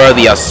possibly wear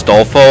the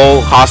Astolfo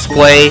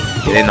cosplay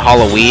in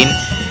Halloween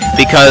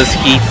because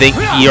he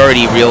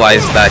already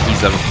realized that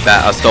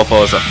that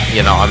Astolfo is a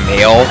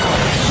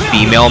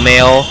female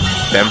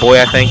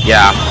femboy, I think.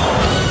 Yeah.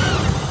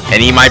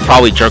 And he might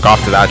probably jerk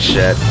off to that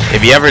shit.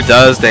 If he ever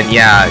does, then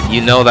yeah,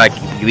 you know that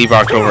Libra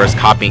October is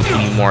copying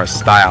Kimimura's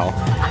style.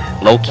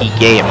 Low-key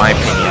gay in my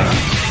opinion.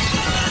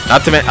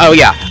 Not to mention, oh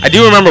yeah, I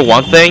do remember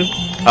one thing.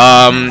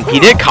 He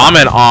did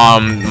comment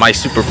on my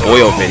Super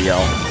Boyo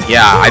video.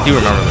 Yeah, I do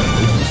remember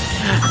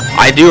that.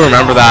 I do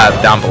remember that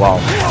down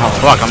below. Oh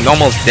fuck, I'm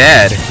almost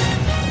dead.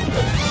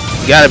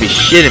 You gotta be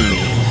shitting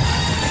me.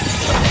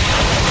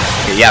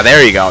 Okay, yeah, there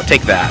you go.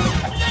 Take that.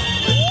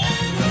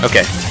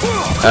 Okay.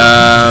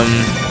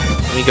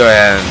 Let me go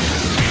ahead and...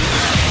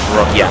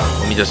 Yeah,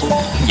 let me just...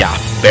 Yeah,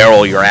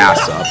 barrel your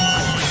ass up.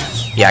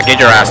 Yeah, get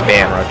your ass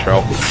banned, Retro.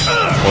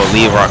 Or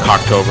leave Rock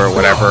October,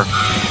 whatever.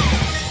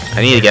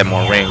 I need to get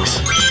more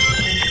rings.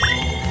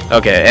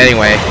 Okay,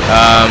 anyway,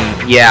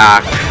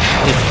 yeah.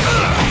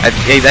 I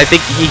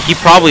think he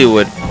probably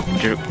would...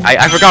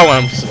 I forgot what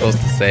I'm supposed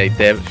to say,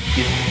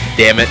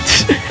 damn it.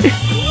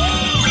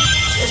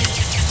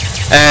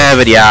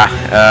 But yeah,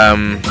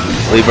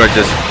 Libra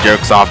just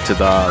jerks off to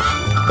the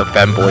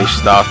femboy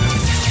stuff.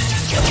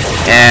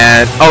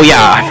 And, oh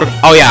yeah,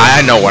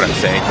 I know what I'm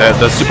saying,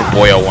 the Super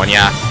Boyo one,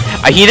 yeah.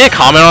 He did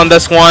comment on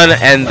this one,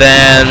 and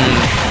then,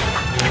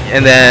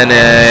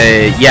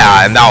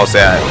 yeah, and that was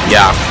it,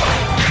 yeah.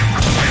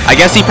 I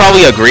guess he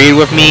probably agreed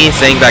with me,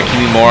 saying that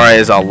Kimimura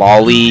is a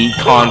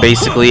lolicon,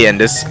 basically, and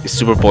this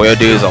Super Boyo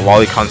dude is a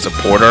lolicon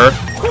supporter.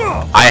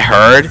 I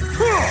heard.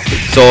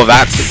 So,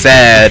 that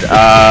said,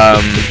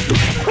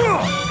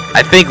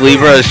 I think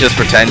Libra is just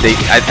pretending.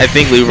 I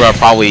think Libra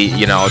probably,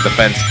 you know,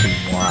 defends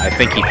Kimimura. I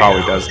think he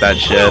probably does that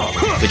shit,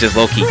 which is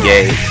low-key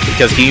gay,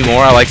 because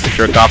Kimimura likes to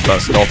jerk off the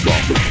Stofo.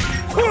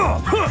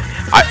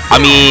 I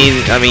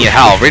mean,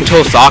 hell,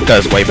 Rinto Saka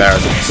is way better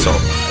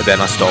than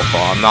a Stofo.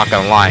 I'm not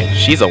gonna lie,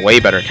 she's a way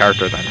better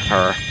character than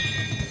her.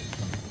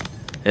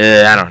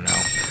 I don't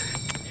know,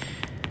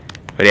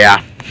 but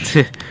yeah.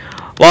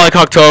 Like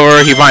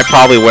October, he might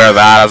probably wear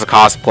that as a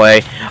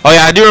cosplay. Oh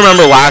yeah, I do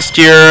remember last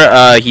year,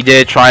 he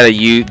did try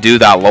to do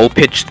that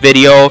low-pitched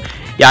video.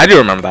 Yeah, I do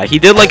remember that. He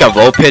did like a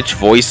low-pitched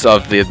voice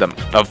of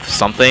of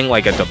something,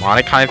 like a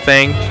demonic kind of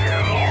thing.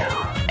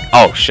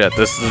 Oh shit,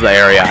 this is the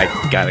area I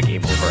got a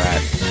game over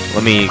at.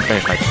 Let me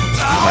finish my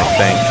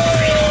thing.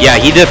 Yeah,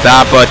 he did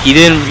that, but he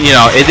didn't, you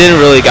know, it didn't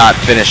really got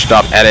finished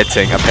up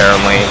editing,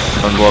 apparently,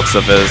 from the looks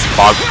of his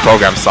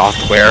program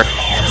software.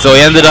 So he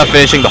ended up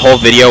finishing the whole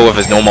video with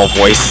his normal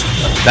voice.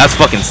 That's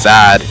fucking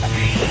sad.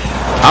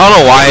 I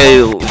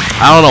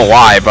don't know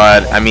why,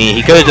 but, I mean,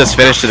 he could have just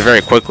finished it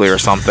very quickly or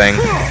something.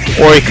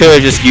 Or he could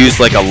have just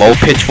used, like, a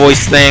low-pitch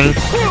voice thing.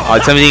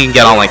 Something you can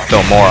get on, like,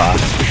 Filmora.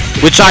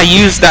 Which I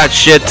use that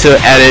shit to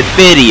edit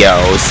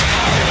videos.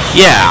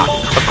 Yeah,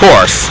 of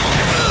course.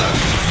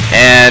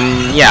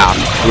 And yeah,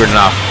 weird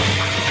enough.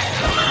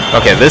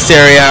 Okay, this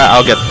area,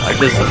 I'll get, like,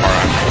 this is the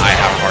part I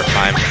have a hard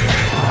time.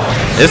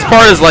 This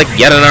part is like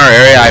yet another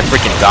area I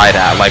freaking died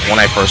at, like when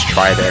I first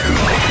tried it.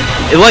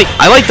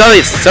 I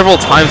died several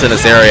times in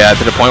this area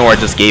to the point where I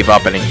just gave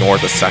up and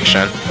ignored this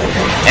section.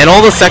 And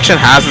all the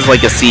section has is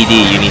like a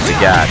CD you need to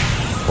get.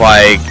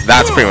 Like,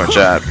 that's pretty much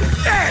it.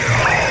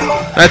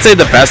 I'd say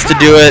the best to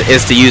do it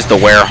is to use the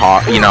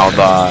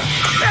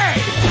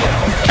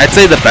I'd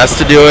say the best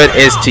to do it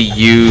is to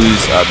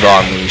use the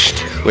Unleashed,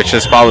 which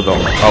is probably the...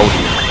 Oh,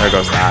 there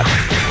goes that.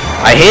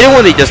 I hate it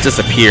when they just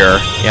disappear.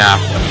 Yeah.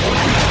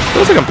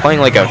 Feels like I'm playing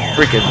like a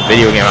freaking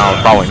video game I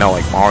would probably know,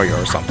 like Mario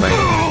or something.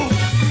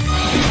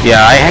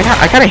 Yeah,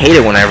 I kind of hate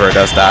it whenever it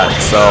does that,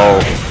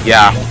 so,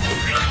 yeah.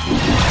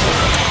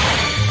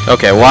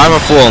 Okay, well I have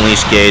a full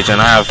Unleashed gauge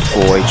and I have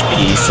full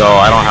HP, so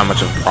I don't have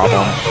much of a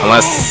problem.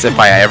 Unless if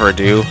I ever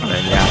do,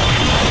 then yeah.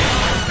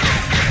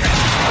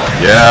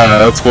 Yeah,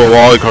 that's what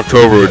Wally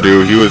October would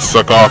do. He would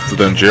suck off to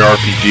them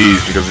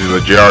JRPGs because he's a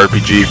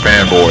JRPG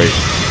fanboy,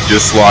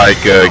 just like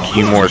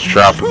Kimura's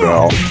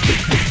Traffico,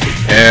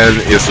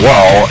 and as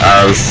well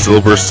as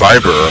Silver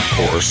Cyber, of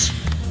course.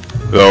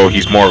 Though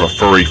he's more of a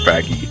furry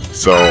faggy,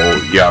 so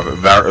yeah,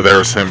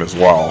 there's him as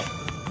well.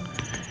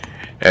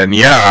 And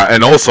yeah,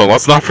 and also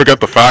let's not forget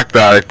the fact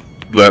that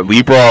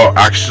Libra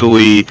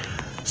actually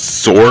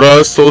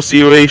sorta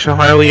associated with Asian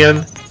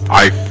Hylian.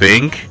 I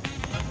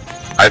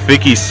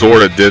think he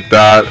sorta did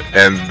that,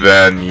 and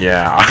then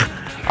yeah,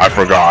 I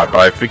forgot,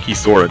 but I think he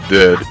sorta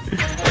did.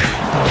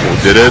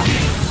 Well, did it?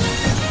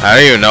 I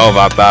don't even know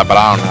about that, but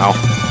I don't know.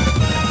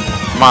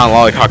 Come on,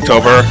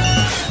 Lollicoctober.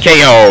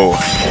 KO!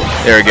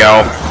 There we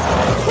go.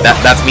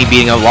 That's me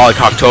beating a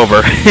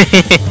Lollicoctober.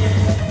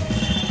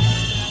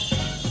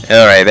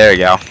 Alright, there we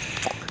go.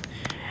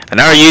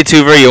 Another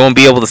YouTuber you won't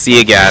be able to see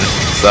again.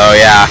 So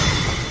yeah.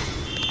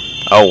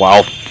 Oh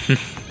well.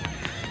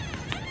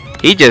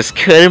 He just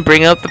couldn't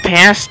bring up the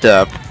past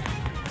up.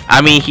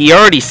 I mean, he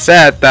already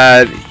said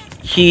that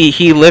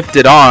he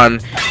lifted on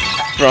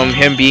from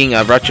him being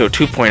a Retro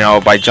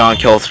 2.0 by John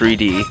Kill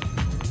 3D.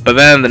 But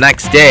then the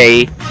next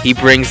day, he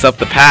brings up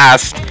the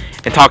past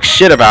and talks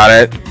shit about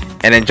it,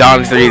 and then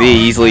John 3D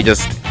easily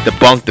just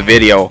debunked the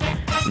video,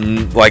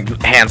 like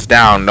hands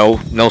down,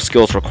 no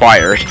skills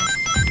required.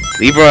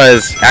 Libra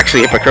is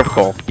actually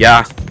hypocritical.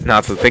 Yeah, now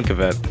to think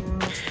of it.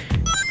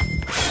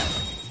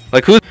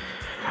 Like who?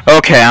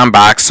 Okay, I'm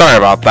back. Sorry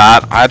about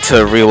that. I had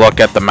to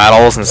relook at the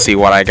medals and see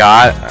what I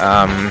got.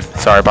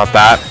 Sorry about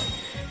that.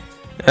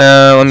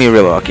 Let me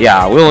relook.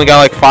 Yeah, we only got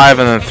like 5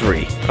 and then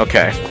 3.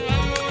 Okay.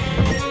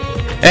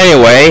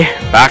 Anyway,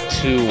 back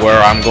to where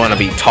I'm going to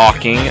be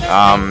talking.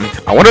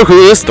 I wonder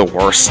who is the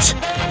worst.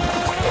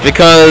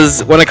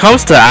 Because when it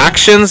comes to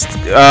actions,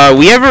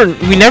 we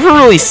never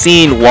really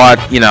seen what,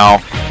 you know,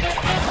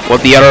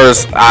 what the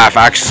others have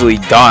actually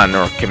done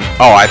or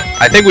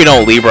I think we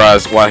know Libra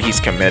is what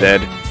he's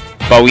committed.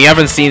 but we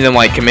haven't seen them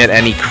like commit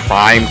any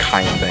crime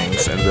kind of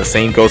things. And the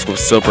same goes with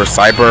Silver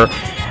Cyber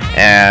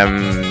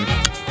and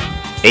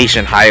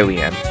Asian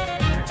Hylian.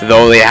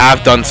 Though they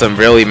have done some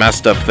really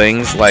messed up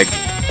things, like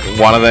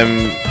one of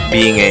them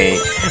being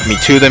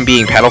two of them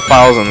being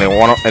pedophiles, and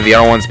the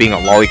other one's being a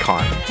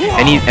lolicon.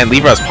 And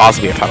Libra is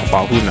possibly a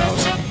pedophile. Who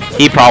knows?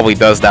 He probably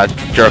does that,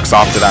 jerks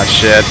off to that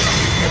shit.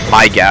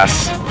 My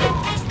guess.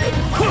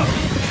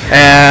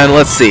 And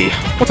let's see,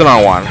 what's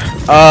another one?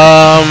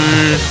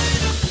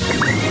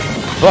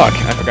 Fuck,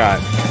 I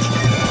forgot.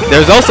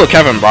 There's also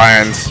Kevin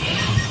Bryan's,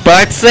 but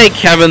I'd say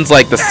Kevin's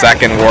like the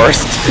second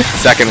worst to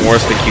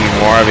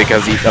Kimura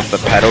because of the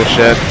pedo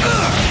shit.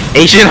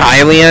 Asian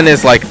Hylian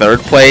is like third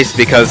place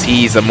because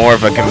he's more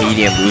of a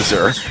comedian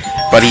loser,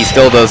 but he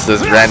still does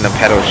this random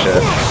pedo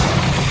shit.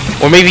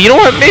 Or maybe, you know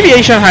what, maybe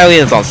Asian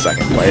Hylian's on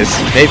second place,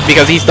 maybe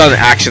because he's done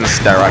actions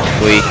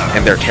directly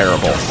and they're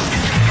terrible.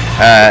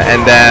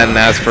 And then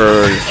as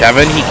for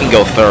Kevin, he can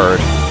go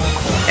third.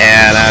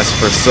 And as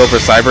for Silver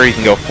Cyber, he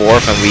can go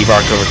fourth, and Libra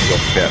October can go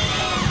fifth.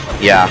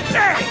 Yeah.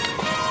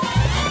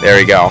 There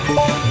we go.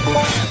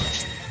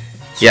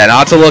 Yeah,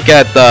 not to look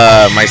at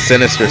my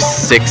Sinister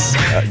 6,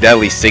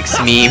 Deadly 6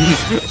 meme,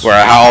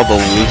 where how the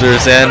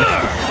losers in.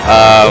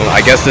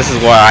 I guess this is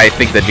what I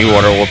think the new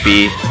order will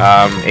be.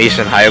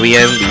 Asian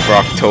Hylian, Libra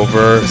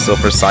October,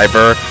 Silver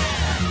Cyber,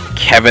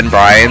 Kevin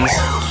Bryan's,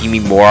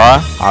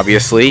 Kimimura,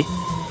 obviously.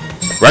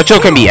 Retro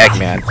can be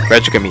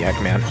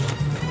Eggman.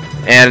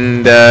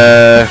 And,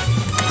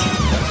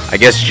 I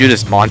guess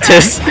Judas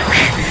Montes.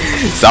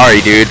 Sorry,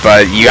 dude,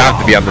 but you have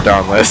to be on the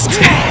darn list.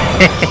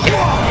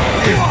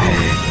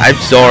 I'm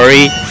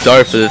sorry.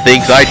 Sorry for the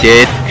things I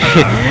did.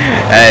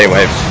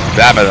 Anyway,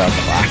 blah, blah, blah,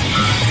 blah.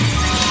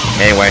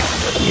 Anyway,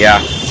 yeah.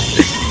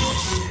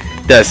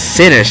 The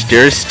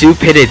Sinister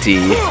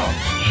Stupidity.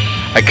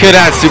 I could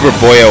add Super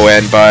Boyo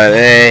in, but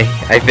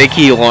I think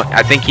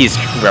he's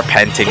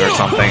repenting or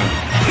something.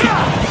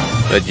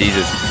 But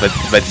Jesus,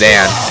 but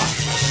man,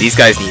 these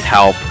guys need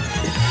help.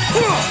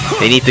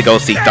 They need to go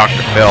see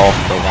Dr. Phil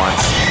for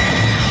once.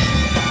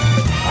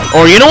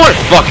 Or you know what?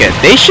 Fuck it.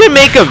 They should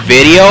make a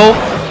video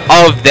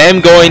of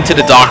them going to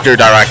the doctor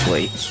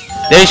directly.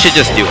 They should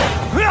just do it.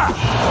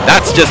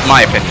 That's just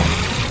my opinion.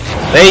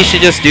 They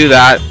should just do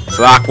that,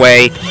 so that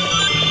way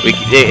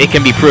it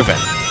can be proven.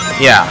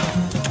 Yeah.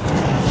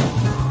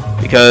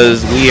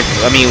 Because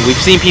we've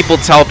seen people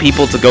tell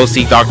people to go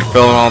see Dr.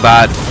 Phil and all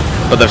that,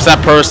 but the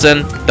said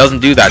person doesn't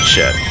do that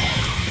shit.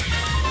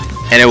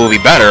 And it will be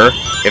better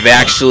if they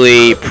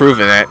actually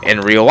proven it in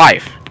real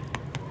life.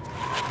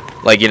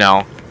 Like, you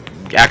know,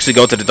 actually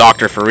go to the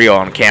doctor for real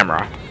on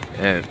camera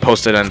and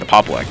post it in the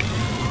public.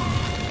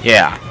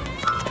 Yeah.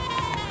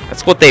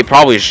 That's what they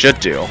probably should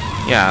do.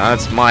 Yeah,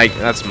 that's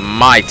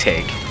my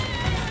take.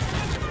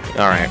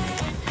 Alright.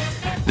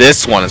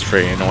 This one is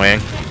pretty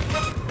annoying.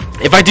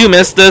 If I do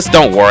miss this,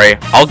 don't worry.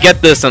 I'll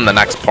get this in the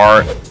next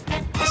part.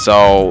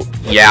 So,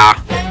 yeah.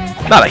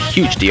 Not a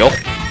huge deal.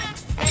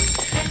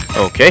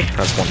 Okay,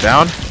 that's one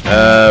down.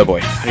 Boy,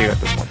 how do you get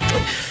this one?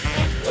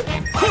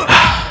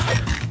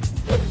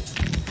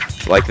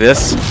 Like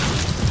this?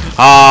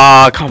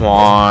 Ah, come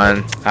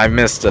on. I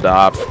messed it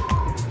up.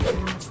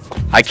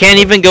 I can't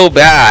even go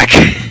back.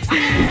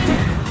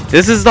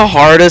 This is the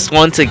hardest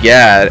one to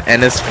get,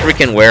 and it's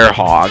freaking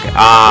Werehog.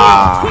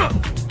 Ah.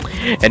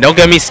 And don't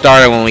get me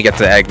started when we get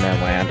to Eggman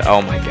Land.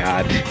 Oh my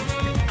god.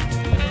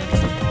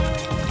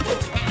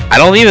 I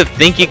don't even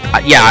think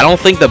I don't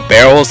think the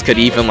barrels could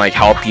even like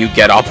help you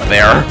get up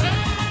there.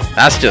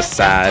 That's just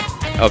sad.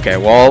 Okay,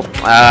 well,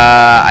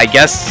 I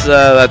guess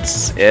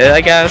that's it,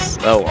 I guess.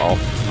 Oh well.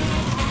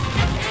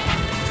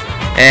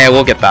 And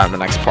we'll get that in the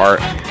next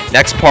part.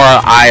 Next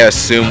part, I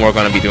assume we're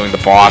going to be doing the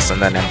boss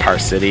and then Empire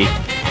City.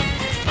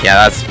 Yeah,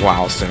 that's what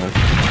I'll assume.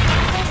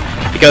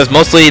 Because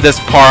mostly this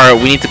part,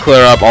 we need to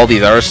clear up all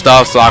these other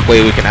stuff, so that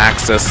way we can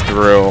access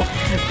through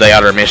the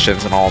other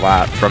missions and all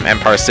that from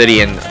Empire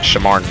City and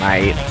Shamar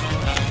Knight.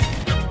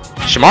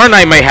 Shamar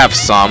Knight might have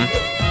some,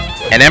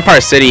 and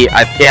Empire City,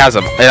 it has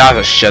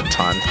a shit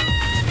ton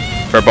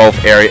for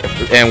both areas,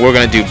 and we're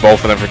gonna do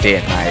both of them for day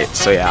and night.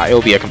 So yeah,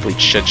 it'll be a complete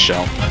shit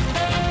show.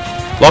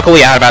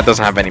 Luckily, Adabat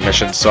doesn't have any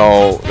missions,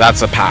 so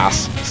that's a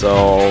pass.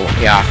 So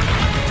yeah,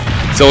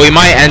 so we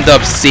might end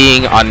up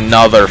seeing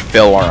another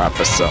filler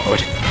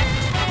episode.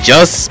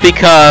 Just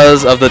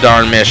because of the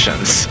darn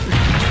missions.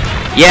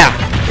 Yeah,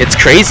 it's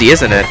crazy,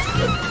 isn't it?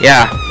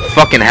 Yeah,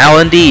 fucking hell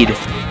indeed.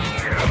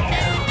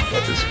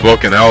 It's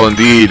fucking hell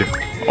indeed.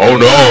 Oh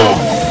no!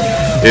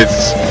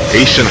 It's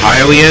Asian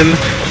Hylian,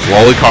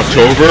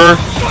 Lolicoctober,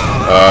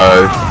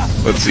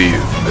 let's see,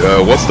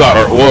 what's that?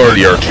 What are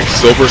the R2?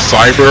 Silver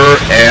Cyber,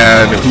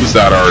 and who's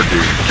that R2?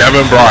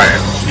 Kevin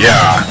Bryan.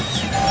 Yeah.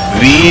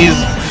 These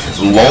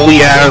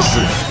lolly-ass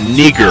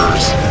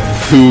niggers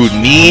who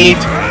need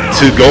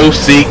to go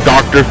seek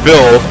Dr.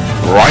 Phil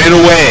right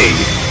away.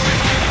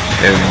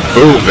 And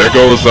boom, there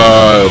goes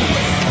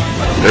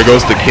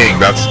the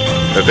king.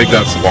 I think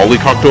that's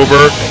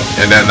Lolicoctober.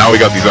 And then now we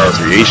got these other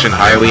three. Asian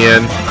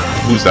Hylian,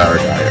 who's that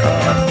guy?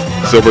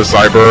 Silver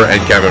Cyber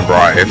and Kevin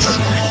Bryan.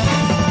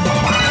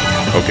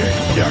 Okay,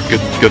 yeah,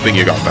 good thing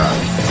you got that.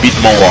 Beat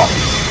them all up.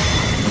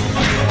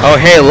 Oh,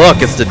 hey,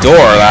 look, it's the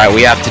door that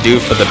we have to do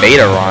for the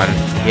beta run.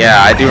 Yeah,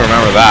 I do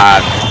remember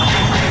that.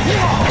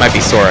 Might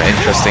be sort of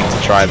interesting to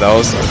try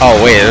those. Oh,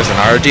 wait, there's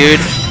another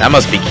dude? That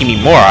must be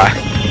Kimimura.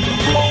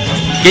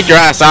 Get your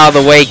ass out of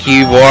the way,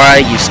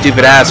 Kimimura, you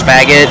stupid ass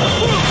faggot.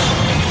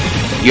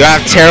 You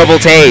have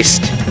terrible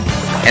taste.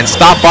 And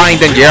stop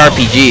buying them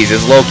JRPGs,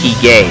 it's low-key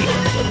gay.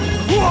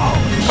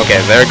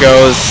 Okay, there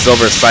goes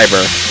Silver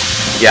Cyber.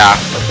 Yeah,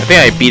 I think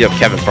I beat up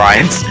Kevin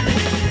Bryant.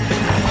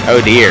 Oh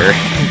dear.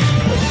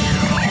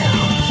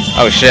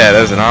 Oh shit,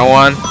 there's another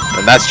one.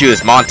 And that's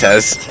Judas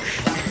Montes.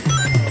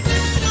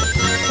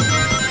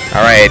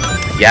 Alright.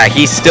 Yeah,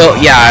 he's still...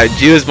 Yeah,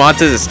 Judas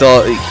Montes is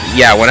still...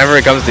 Yeah, whenever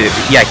it comes to...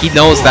 Yeah, he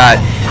knows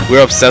that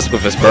we're obsessed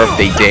with his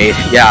birthday date.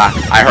 Yeah,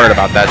 I heard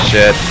about that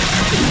shit.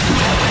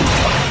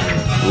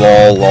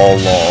 Lol, lol,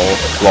 lol.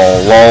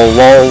 Lol, lol,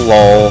 lol,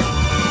 lol.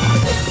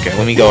 Okay,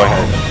 let me go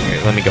ahead.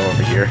 Okay, let me go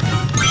over here.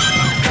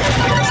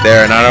 Is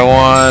there another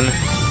one?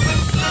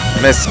 I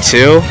missed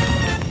 2?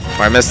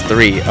 Or I missed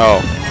 3?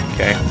 Oh,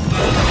 okay.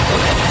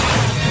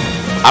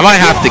 I might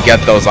have to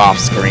get those off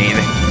screen.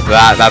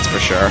 That's for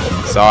sure.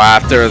 So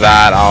after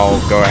that, I'll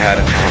go ahead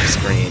and off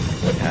screen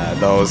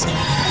those.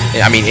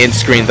 I mean, in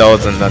screen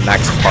those in the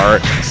next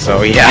part.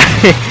 So yeah.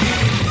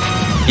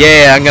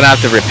 Yeah, I'm gonna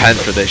have to repent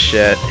for this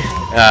shit.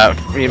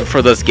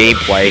 For this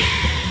gameplay.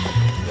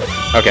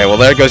 Okay, well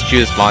there goes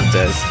Judas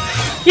Montes.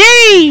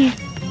 Yay!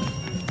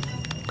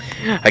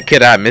 I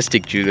could have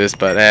Mystic Judas,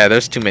 but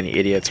there's too many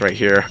idiots right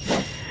here.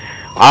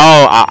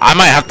 Oh, I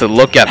might have to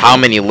look at how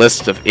many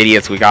lists of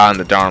idiots we got on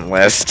the darn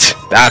list.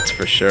 That's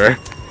for sure.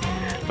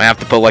 Might have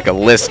to put like a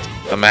list.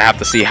 I might have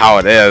to see how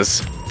it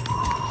is.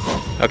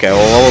 Okay,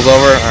 well level's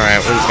over. Alright,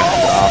 we're just gonna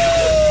end it off.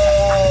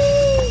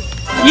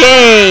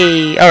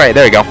 Yay! Alright,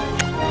 there we go.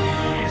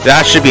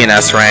 That should be an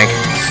S rank.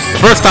 The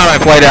first time I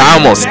played it, I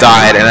almost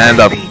died and I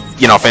ended up,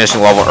 you know, finishing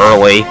the level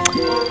early.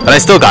 But I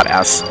still got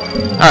S.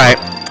 Alright.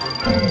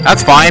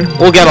 That's fine.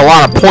 We'll get a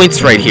lot of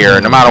points right here,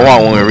 no matter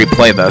what, when we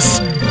replay this.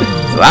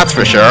 So that's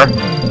for sure.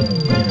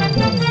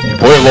 You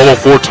play it level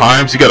 4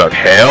 times, you got a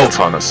hell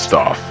ton of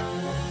stuff.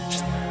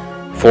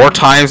 4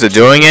 times of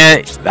doing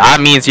it? That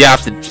means you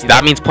have to...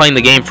 That means playing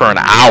the game for an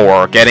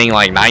hour, getting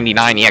like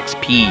 99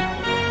 EXP.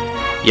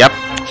 Yep.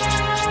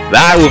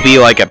 That will be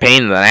like a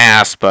pain in the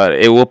ass, but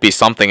it will be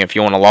something if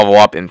you want to level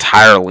up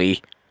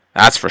entirely.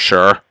 That's for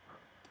sure.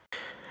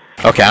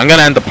 Okay, I'm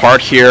gonna end the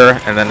part here,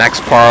 and the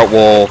next part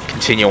will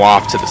continue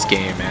off to this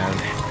game, man.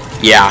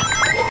 Yeah.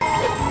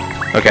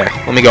 Okay,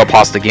 let me go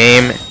pause the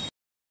game.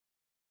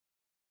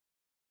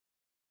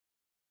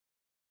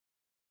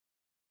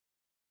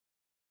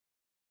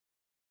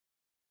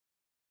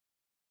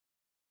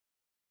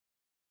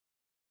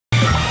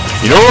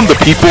 You know what the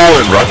people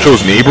in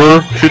Retro's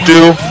neighbor should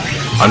do?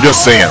 I'm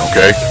just saying,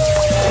 okay?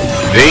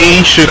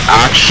 They should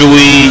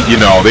actually, you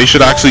know, they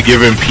should actually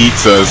give him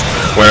pizzas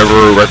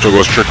whenever Retro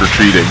goes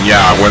trick-or-treating.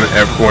 Yeah,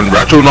 when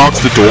Retro knocks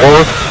the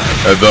door,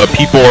 the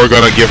people are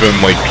gonna give him,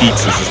 like,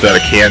 pizzas instead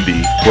of candy.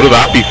 Wouldn't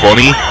that be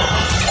funny?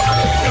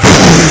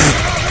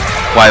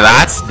 Why,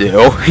 that's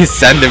new. He's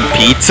sending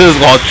pizzas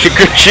while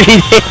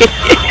trick-or-treating.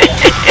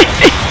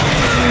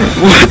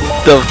 What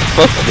the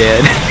fuck,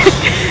 man?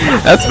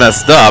 That's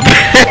messed up.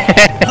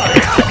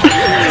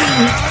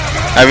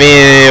 I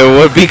mean, it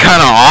would be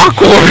kind of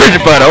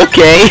awkward, but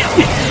okay.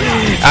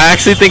 I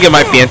actually think it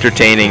might be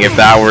entertaining if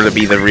that were to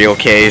be the real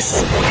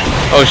case.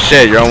 Oh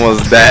shit, you're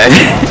almost dead.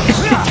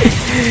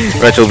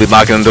 Retro will be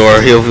knocking the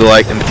door, he'll be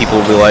like, and the people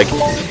will be like,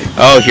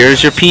 oh,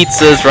 here's your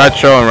pizzas,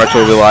 Retro, and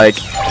Retro will be like,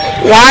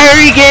 why are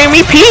you giving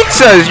me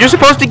pizzas? You're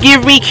supposed to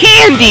give me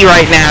candy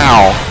right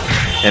now.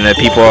 And then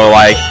people are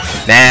like,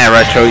 nah,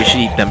 Retro, you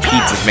should eat them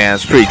pizzas, man,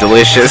 it's pretty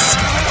delicious.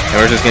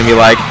 And we're just gonna be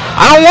like,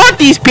 I don't want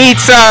these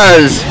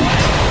pizzas!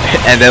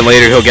 And then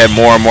later he'll get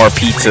more and more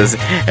pizzas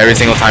every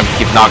single time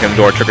he keeps knocking the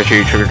door,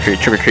 trick-or-treat, trick-or-treat,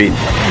 trick-or-treat.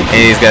 And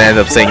he's gonna end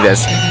up saying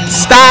this,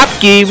 stop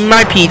giving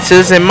my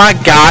pizzas in my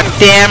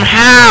goddamn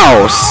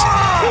house!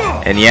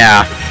 And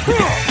yeah,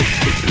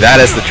 that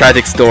is the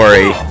tragic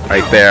story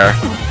right there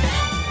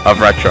of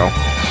Retro.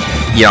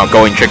 You know,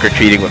 going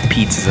trick-or-treating with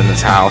pizzas in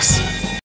his house.